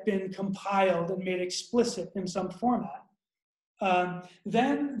not yet been compiled and made explicit in some format,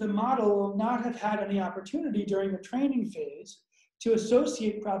 then the model will not have had any opportunity during the training phase to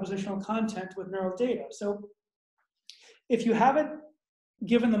associate propositional content with neural data. So if you haven't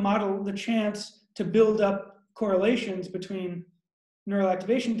given the model the chance to build up correlations between neural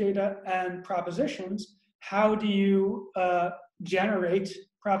activation data and propositions, how do you generate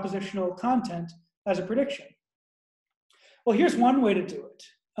propositional content as a prediction? Well, here's one way to do it.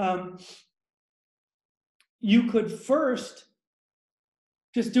 You could first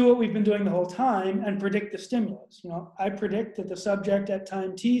just do what we've been doing the whole time and predict the stimulus. I predict that the subject at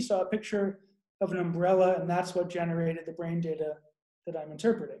time t saw a picture of an umbrella, and that's what generated the brain data that I'm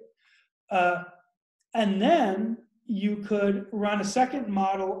interpreting. And then you could run a second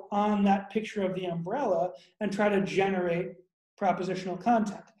model on that picture of the umbrella and try to generate propositional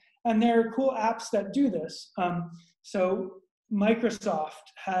content. And there are cool apps that do this. So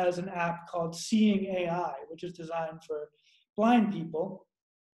Microsoft has an app called Seeing AI, which is designed for blind people.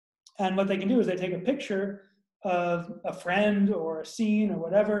 And what they can do is they take a picture of a friend or a scene or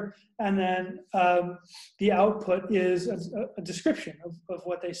whatever, and then the output is a description of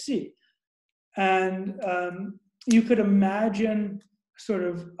what they see. And you could imagine sort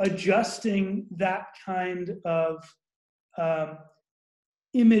of adjusting that kind of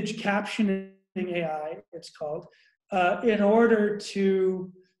image captioning AI, it's called, in order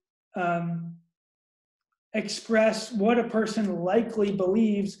to express what a person likely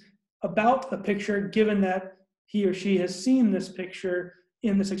believes about the picture, given that he or she has seen this picture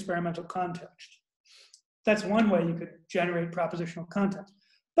in this experimental context. That's one way you could generate propositional content.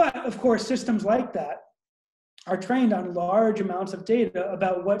 But of course, systems like that are trained on large amounts of data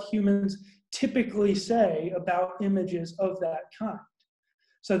about what humans typically say about images of that kind.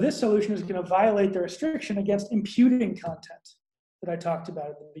 So this solution is going to violate the restriction against imputing content that I talked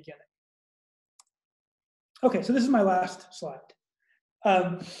about at the beginning. Okay, so this is my last slide.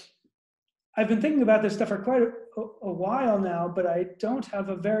 I've been thinking about this stuff for quite a while now, but I don't have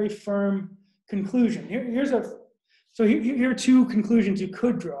a very firm conclusion. Here are two conclusions you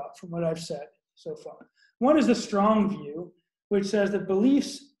could draw from what I've said so far. One is the strong view, which says that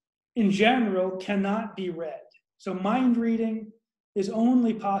beliefs in general cannot be read. So mind reading is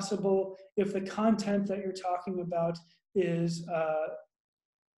only possible if the content that you're talking about is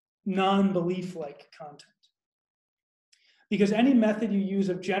non-belief-like content. Because any method you use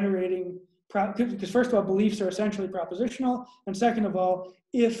of generating, because first of all, beliefs are essentially propositional, and second of all,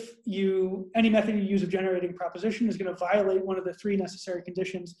 any method you use of generating proposition is going to violate one of the three necessary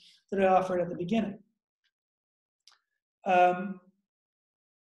conditions that I offered at the beginning. I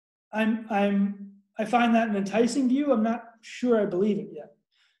find that an enticing view. I'm not sure I believe it yet.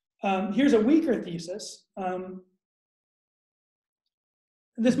 Here's a weaker thesis.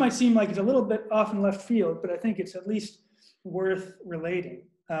 This might seem like it's a little bit off in left field, but I think it's at least worth relating.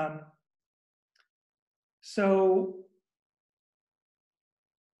 So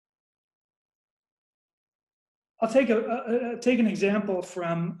I'll take an example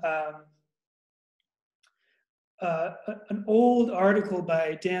from an old article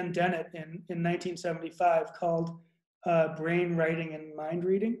by Dan Dennett in 1975 called Brain Writing and Mind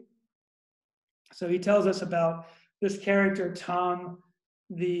Reading. So he tells us about this character, Tom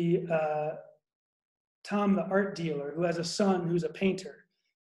the art dealer, who has a son who's a painter.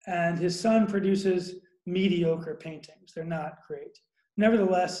 And his son produces mediocre paintings. They're not great.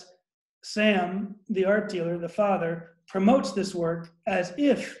 Nevertheless, Sam, the art dealer, the father, promotes this work as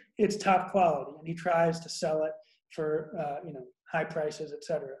if it's top quality, and he tries to sell it for high prices,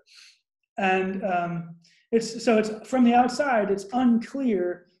 etc. And it's from the outside, it's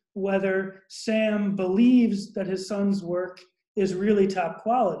unclear whether Sam believes that his son's work is really top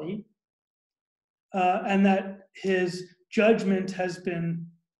quality, and that his judgment has been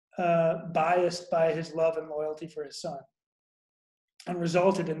biased by his love and loyalty for his son, and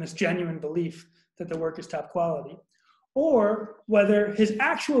resulted in this genuine belief that the work is top quality, or whether his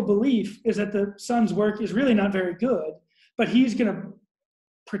actual belief is that the son's work is really not very good, but he's going to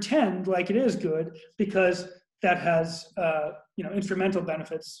pretend like it is good because that has instrumental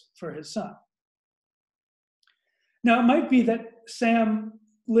benefits for his son. Now, it might be that Sam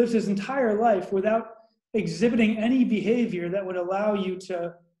lives his entire life without exhibiting any behavior that would allow you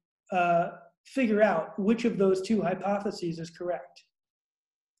to figure out which of those two hypotheses is correct.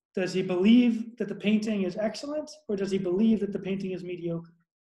 Does he believe that the painting is excellent, or does he believe that the painting is mediocre?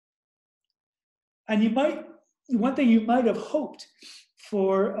 And one thing you might have hoped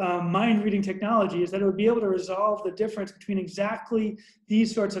for mind reading technology is that it would be able to resolve the difference between exactly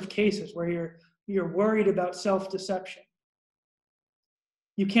these sorts of cases where you're worried about self-deception.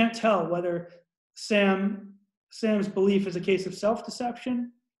 You can't tell whether Sam's belief is a case of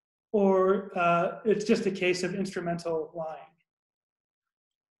self-deception or it's just a case of instrumental lying.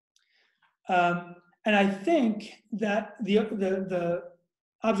 And I think that the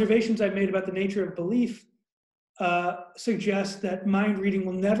observations I've made about the nature of belief suggest that mind reading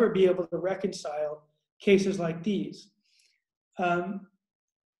will never be able to reconcile cases like these. The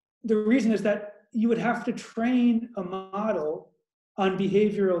reason is that you would have to train a model on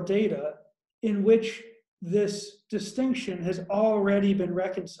behavioral data in which this distinction has already been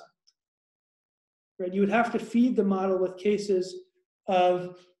reconciled. Right? You would have to feed the model with cases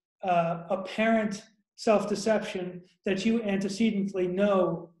of apparent self-deception that you antecedently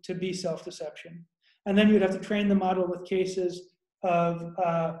know to be self-deception. And then you would have to train the model with cases of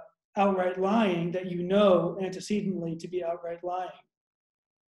outright lying that you know antecedently to be outright lying.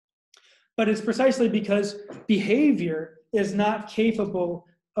 But it's precisely because behavior is not capable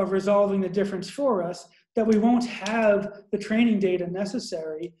of resolving the difference for us that we won't have the training data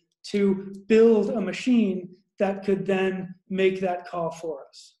necessary to build a machine that could then make that call for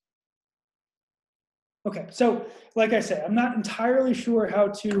us. Okay, so like I say, I'm not entirely sure how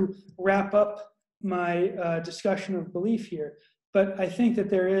to wrap up my discussion of belief here, but I think that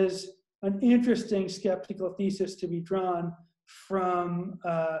there is an interesting skeptical thesis to be drawn from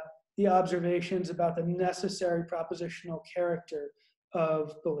the observations about the necessary propositional character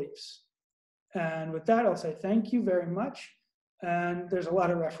of beliefs. And with that, I'll say thank you very much. And there's a lot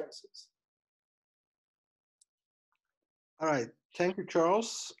of references. All right, thank you,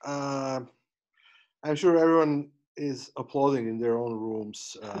 Charles. I'm sure everyone is applauding in their own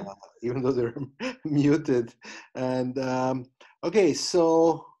rooms, even though they're muted. And okay,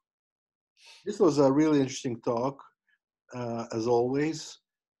 so this was a really interesting talk, as always.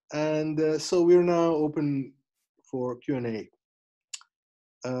 And so we're now open for Q&A.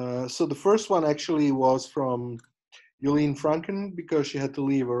 So the first one actually was from Jolene Franken, because she had to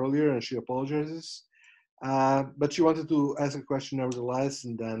leave earlier and she apologizes. But she wanted to ask a question nevertheless,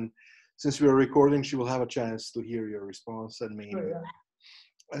 and then since we are recording, she will have a chance to hear your response and maybe. Oh,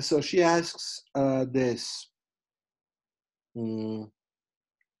 yeah. So she asks this. In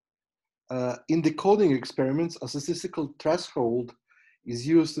decoding experiments, a statistical threshold is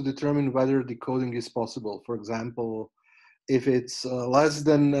used to determine whether decoding is possible. For example, if it's less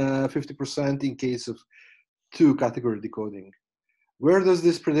than 50% in case of two-category decoding. Where does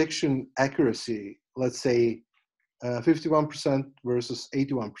this prediction accuracy, let's say 51% versus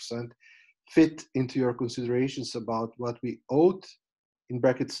 81%, fit into your considerations about what we ought, in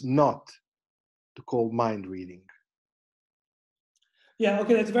brackets, not to call mind reading? Yeah,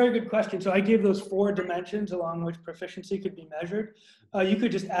 okay, that's a very good question. So I gave those 4 dimensions along which proficiency could be measured. You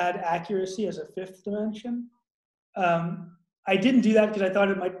could just add accuracy as a 5th dimension. I didn't do that because I thought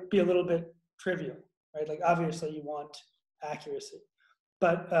it might be a little bit trivial, right? Like obviously you want accuracy.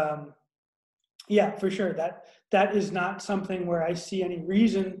 But yeah, for sure, that is not something where I see any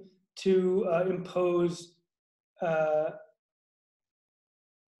reason to impose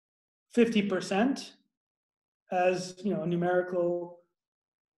 50% as, you know, a numerical.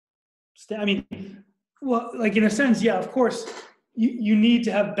 I mean, well, like in a sense, yeah, of course, you need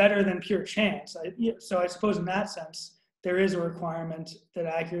to have better than pure chance. So I suppose in that sense, there is a requirement that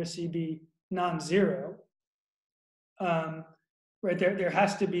accuracy be non-zero. Right, there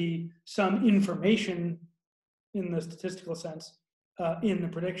has to be some information in the statistical sense in the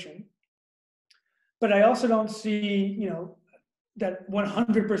prediction. But I also don't see, you know, that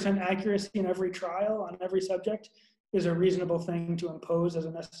 100% accuracy in every trial on every subject is a reasonable thing to impose as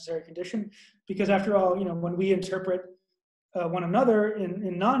a necessary condition. Because after all, you know, when we interpret one another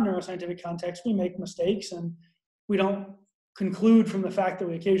in non-neuroscientific contexts, we make mistakes, and we don't conclude from the fact that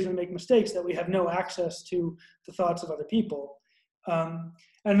we occasionally make mistakes that we have no access to the thoughts of other people. And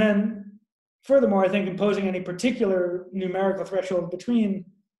then furthermore, I think imposing any particular numerical threshold between,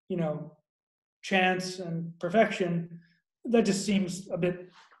 you know, chance and perfection, that just seems a bit,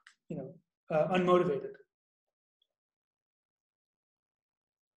 you know, unmotivated.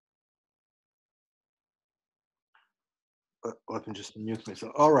 Let me just mute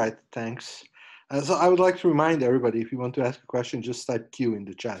myself. All right, thanks. So I would like to remind everybody, if you want to ask a question, just type Q in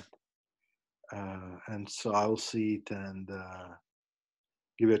the chat. And so I will see it and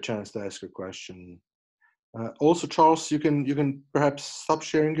give you a chance to ask a question. Also, Charles, you can perhaps stop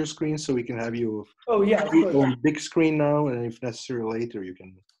sharing your screen so we can have you on big screen now, and if necessary later, you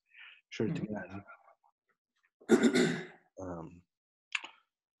can share it again. Um,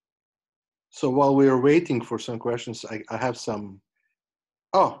 so while we are waiting for some questions, I have some.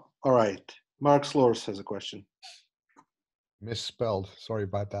 Oh, all right. Mark Slors has a question. Misspelled. Sorry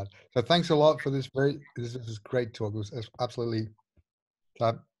about that. So thanks a lot for this this is great talk. It was absolutely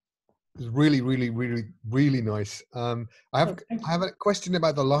it was really nice. I have a question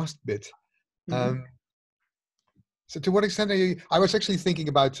about the last bit. So to what extent I was actually thinking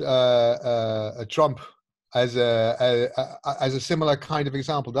about Trump as a similar kind of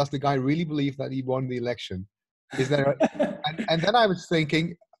example. Does the guy really believe that he won the election? Is there and then I was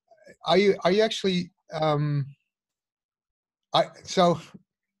thinking, are you actually so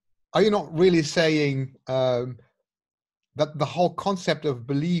are you not really saying that the whole concept of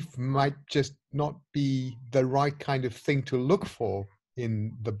belief might just not be the right kind of thing to look for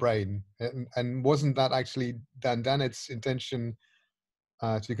in the brain? And wasn't that actually Dan Dennett's intention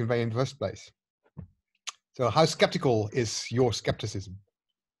to convey in the first place? So how skeptical is your skepticism?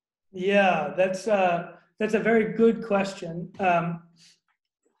 Yeah, that's a very good question.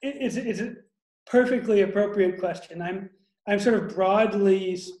 It's a perfectly appropriate question. I'm sort of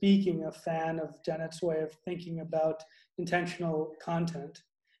broadly speaking a fan of Dennett's way of thinking about intentional content.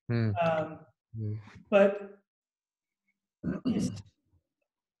 But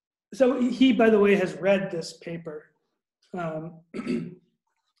so he, by the way, has read this paper,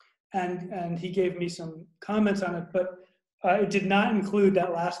 and he gave me some comments on it, but it did not include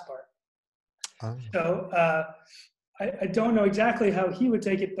that last part. So I don't know exactly how he would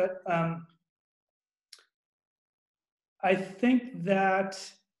take it, but I think that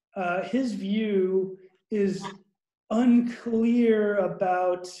his view is unclear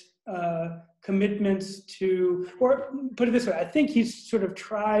about commitments to, or put it this way, I think he's sort of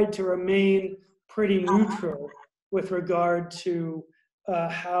tried to remain pretty neutral with regard to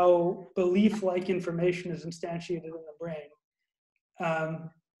how belief-like information is instantiated in the brain.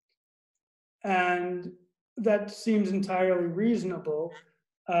 And that seems entirely reasonable.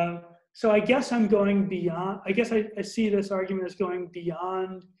 So I guess I'm going beyond, I guess I see this argument as going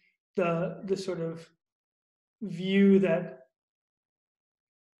beyond the sort of view that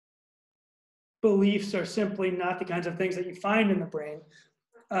beliefs are simply not the kinds of things that you find in the brain.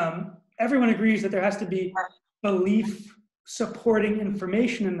 Everyone agrees that there has to be belief supporting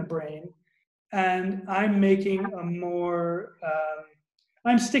information in the brain. And I'm making a more,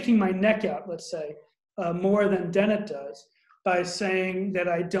 I'm sticking my neck out, let's say, more than Dennett does, by saying that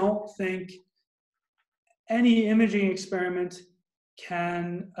I don't think any imaging experiment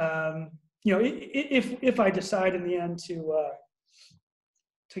can, if I decide in the end to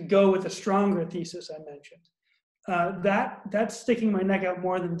go with a stronger thesis I mentioned, that's sticking my neck out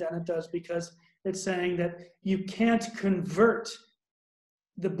more than Dennett does, because it's saying that you can't convert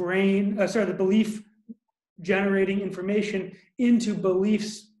the brain, the belief generating information into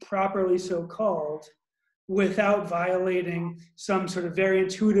beliefs properly so called, without violating some sort of very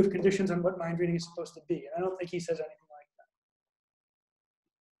intuitive conditions on what mind reading is supposed to be. And I don't think he says anything like that.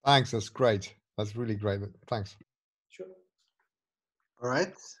 Thanks, that's great. That's really great. Thanks. Sure. All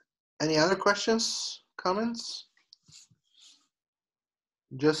right. Any other questions, comments?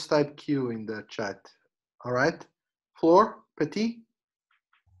 Just type Q in the chat. All right. Flor, Petit?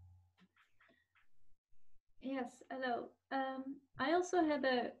 Yes, hello. I also had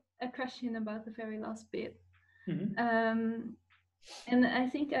a question about the very last bit. And I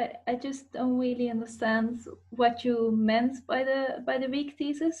think I just don't really understand what you meant by the weak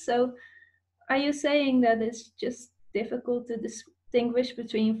thesis. So are you saying that it's just difficult to distinguish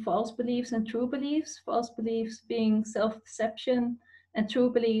between false beliefs and true beliefs? False beliefs being self-deception and true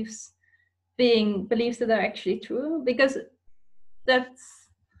beliefs being beliefs that are actually true? Because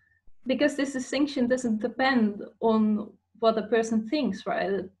this distinction doesn't depend on what a person thinks, right?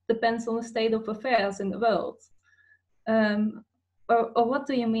 It depends on the state of affairs in the world. Or what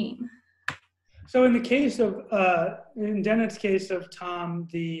do you mean? So in the case of, in Dennett's case of Tom,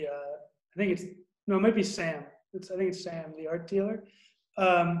 I think it's, no, it might be Sam. I think it's Sam, the art dealer.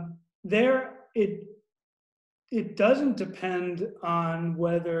 There, it doesn't depend on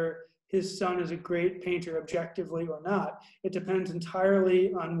whether his son is a great painter objectively or not. It depends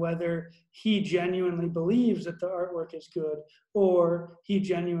entirely on whether he genuinely believes that the artwork is good, or he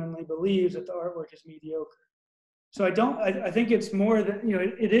genuinely believes that the artwork is mediocre. So I think it's more that,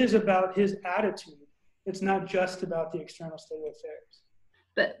 it is about his attitude. It's not just about the external state of affairs.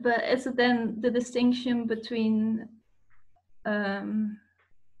 But is it then the distinction between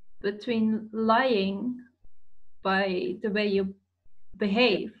lying by the way you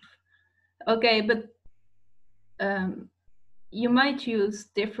behave? Okay, but you might use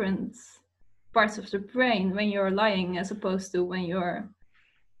different parts of the brain when you're lying as opposed to when you're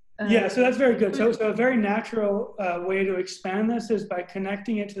yeah, so that's very good. So a very natural way to expand this is by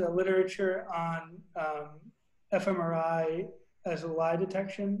connecting it to the literature on fMRI as a lie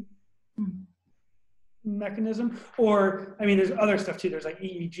detection mechanism. Or, I mean, there's other stuff too. There's like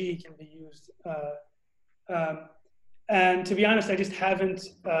EEG can be used. And to be honest, I just haven't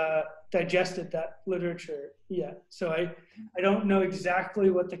digested that literature yet. So I don't know exactly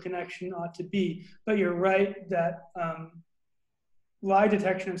what the connection ought to be. But you're right that lie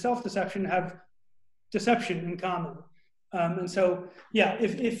detection and self-deception have deception in common. And so, yeah,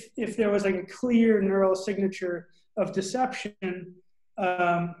 if there was like a clear neural signature of deception,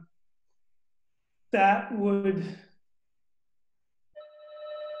 that would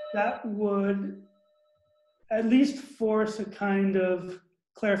at least force a kind of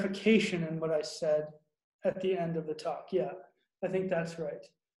clarification in what I said at the end of the talk. Yeah, I think that's right.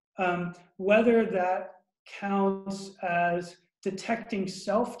 Whether that counts as detecting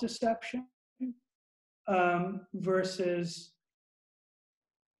self-deception versus,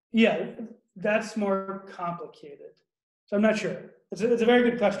 yeah, that's more complicated. So I'm not sure. It's a very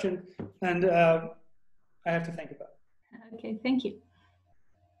good question, and I have to think about it. Okay, thank you.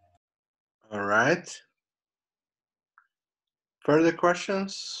 All right. Further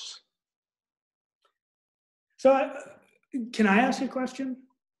questions? So can I ask a question?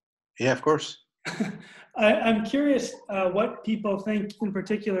 Yeah, of course. I'm curious what people think in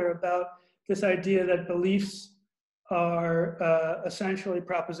particular about this idea that beliefs are essentially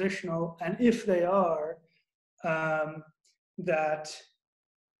propositional, and if they are, that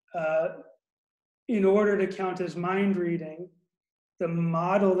in order to count as mind reading, the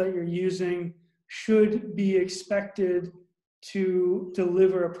model that you're using should be expected to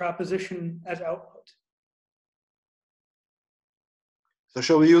deliver a proposition as output. So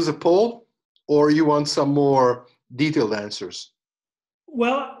shall we use a poll, or you want some more detailed answers?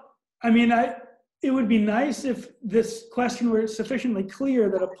 Well, I mean, it would be nice if this question were sufficiently clear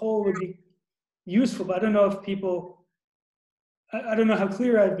that a poll would be useful, but I don't know if people, I don't know how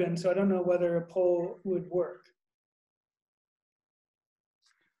clear I've been, so I don't know whether a poll would work.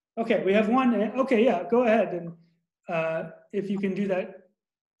 Okay, we have one. Okay, yeah, go ahead. And if you can do that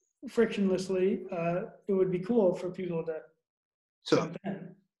frictionlessly, it would be cool for people to jump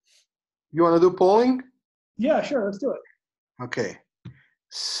in. You want to do polling? Yeah, sure, let's do it. Okay.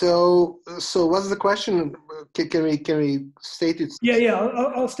 So what's the question? Can we state it? Yeah,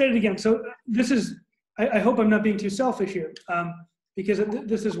 I'll state it again. So this is, I hope I'm not being too selfish here, because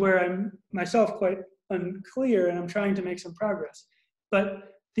this is where I'm myself quite unclear and I'm trying to make some progress.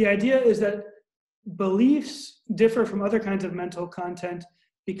 But the idea is that beliefs differ from other kinds of mental content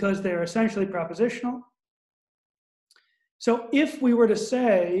because they're essentially propositional. So if we were to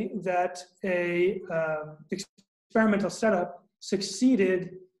say that a experimental setup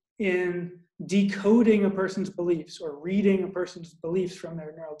succeeded in decoding a person's beliefs or reading a person's beliefs from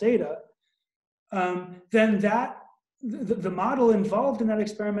their neural data, then the model involved in that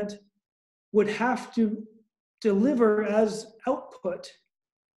experiment would have to deliver as output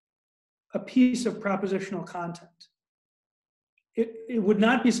a piece of propositional content. It would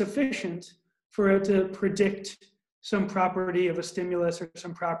not be sufficient for it to predict some property of a stimulus or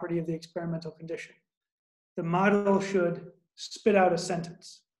some property of the experimental condition. The model should spit out a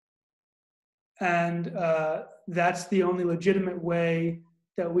sentence. And that's the only legitimate way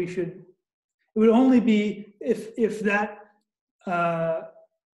that we should, it would only be if that,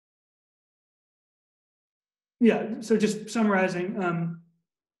 yeah, so just summarizing,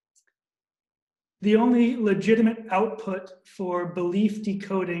 the only legitimate output for belief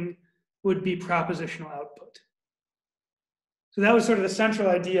decoding would be propositional output. So that was sort of the central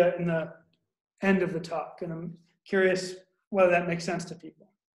idea in the end of the talk. And I'm curious whether that makes sense to people.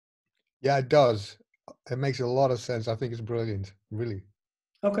 Yeah, it does. It makes a lot of sense. I think it's brilliant, really.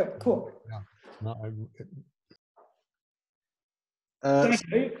 Okay, cool. Yeah. No, Thank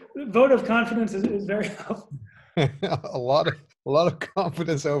you. Vote of confidence is very helpful. a lot of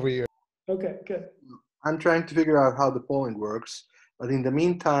confidence over here. Okay, good. I'm trying to figure out how the polling works, but in the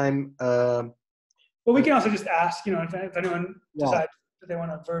meantime, well, we can also just ask, you know, if anyone decides that they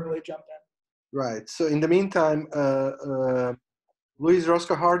want to verbally jump in. Right. So in the meantime, Louise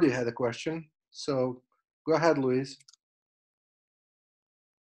Roscoe-Hardy had a question. So go ahead, Louise.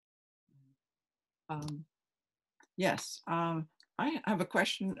 Yes. I have a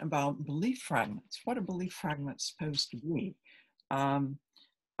question about belief fragments. What are belief fragments supposed to be?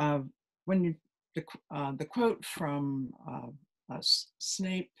 When you, the quote from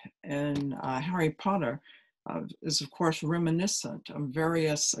Snape in Harry Potter is, of course, reminiscent of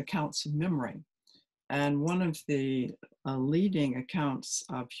various accounts of memory. And one of the leading accounts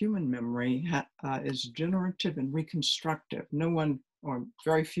of human memory is generative and reconstructive. No one, or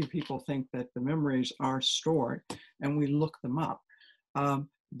very few people, think that the memories are stored and we look them up.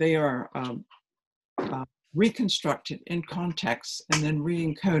 They are reconstructed in context and then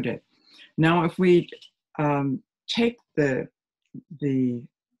re-encoded. Now, if we take that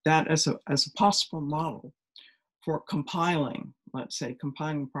as a possible model for compiling, let's say,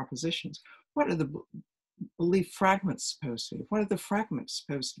 compiling propositions, what are the belief fragments supposed to be? What are the fragments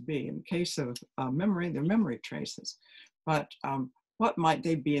supposed to be? In the case of memory, they're memory traces. But what might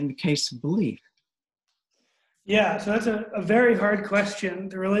they be in the case of belief? Yeah, so that's a very hard question.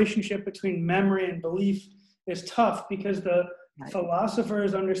 The relationship between memory and belief is tough because the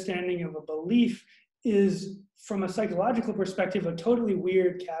philosopher's understanding of a belief is, from a psychological perspective, a totally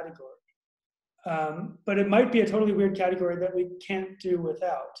weird category. But it might be a totally weird category that we can't do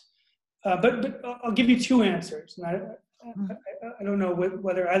without. But I'll give you two answers. And I don't know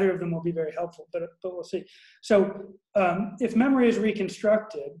whether either of them will be very helpful, but we'll see. So if memory is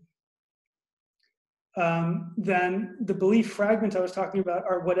reconstructed, then the belief fragments I was talking about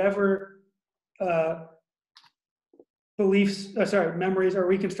are whatever memories are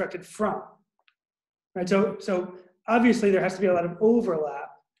reconstructed from. Right. So obviously there has to be a lot of overlap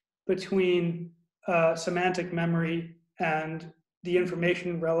between semantic memory and the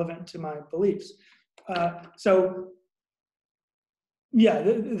information relevant to my beliefs. So yeah,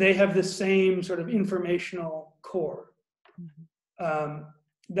 they have the same sort of informational core.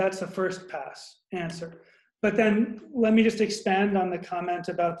 That's the first pass answer. But then let me just expand on the comment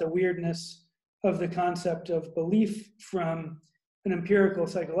about the weirdness of the concept of belief from an empirical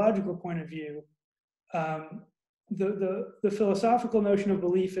psychological point of view. The philosophical notion of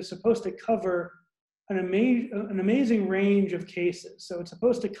belief is supposed to cover an amazing range of cases. So it's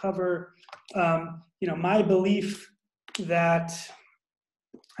supposed to cover, my belief that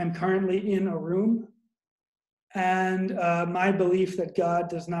I'm currently in a room, and my belief that God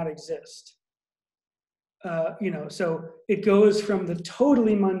does not exist. So it goes from the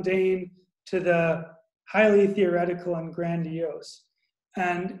totally mundane to the highly theoretical and grandiose.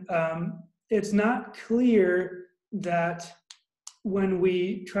 And it's not clear that when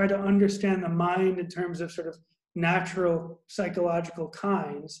we try to understand the mind in terms of sort of natural psychological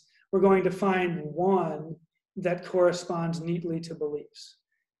kinds, we're going to find one that corresponds neatly to beliefs.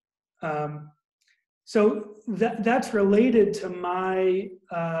 So that's related to my,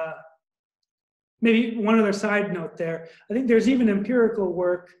 maybe one other side note there. I think there's even empirical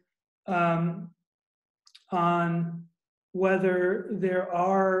work on whether there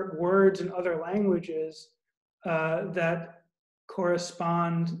are words in other languages that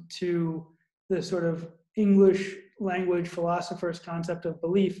correspond to the sort of English language philosopher's concept of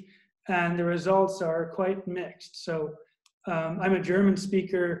belief, and the results are quite mixed. So I'm a German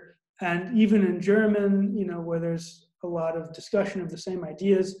speaker, and even in German, where there's a lot of discussion of the same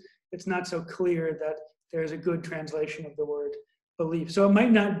ideas, it's not so clear that there's a good translation of the word belief. So it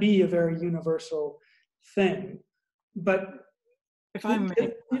might not be a very universal thing. But if I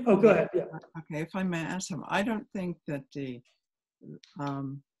may, go ahead. Yeah. Okay, if I may ask him, I don't think that the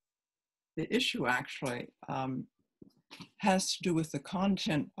issue actually has to do with the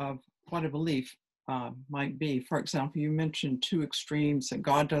content of what a belief might be. For example, you mentioned two extremes, that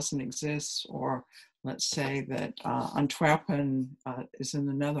God doesn't exist, or let's say that Antwerpen is in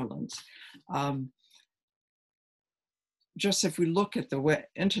the Netherlands. Just if we look at the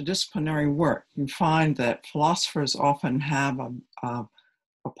interdisciplinary work, you find that philosophers often have a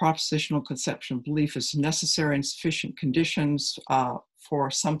propositional conception of belief as necessary and sufficient conditions for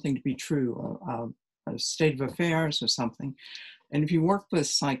something to be true, a state of affairs or something. And if you work with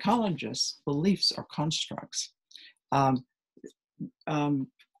psychologists, beliefs are constructs.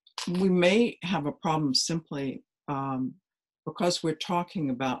 We may have a problem simply because we're talking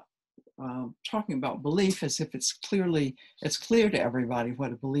about belief as if it's clear to everybody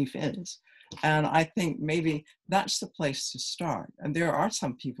what a belief is. And I think maybe that's the place to start. And there are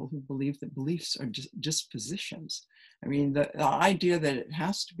some people who believe that beliefs are dispositions. I mean, the idea that it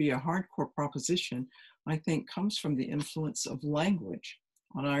has to be a hardcore proposition, I think, comes from the influence of language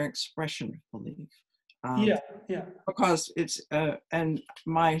on our expression of belief. Yeah. Because it's, and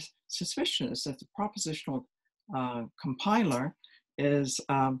my suspicion is that the propositional compiler is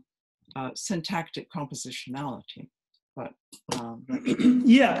syntactic compositionality. But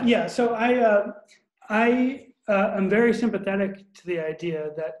yeah. So I am very sympathetic to the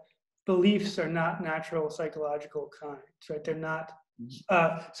idea that beliefs are not natural psychological kinds, right? They're not.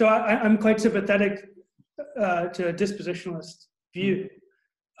 So I'm quite sympathetic to a dispositionalist view.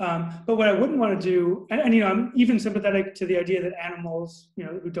 But what I wouldn't want to do, and you know, I'm even sympathetic to the idea that animals, you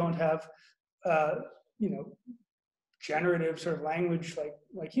know, who don't have, you know, generative sort of language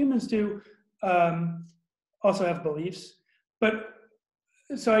like humans do, also have beliefs. But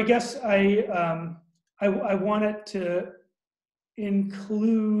so I guess I wanted to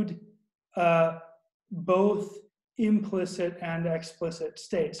include both implicit and explicit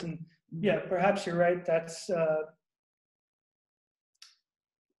states. And yeah, perhaps you're right. That's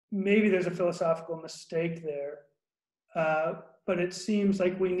maybe there's a philosophical mistake there, but it seems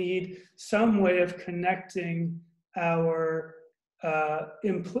like we need some way of connecting our,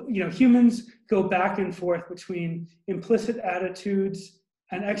 you know, humans go back and forth between implicit attitudes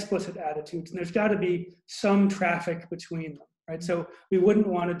and explicit attitudes, and there's got to be some traffic between them, right? So we wouldn't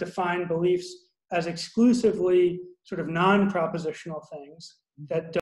want to define beliefs as exclusively sort of non-propositional things that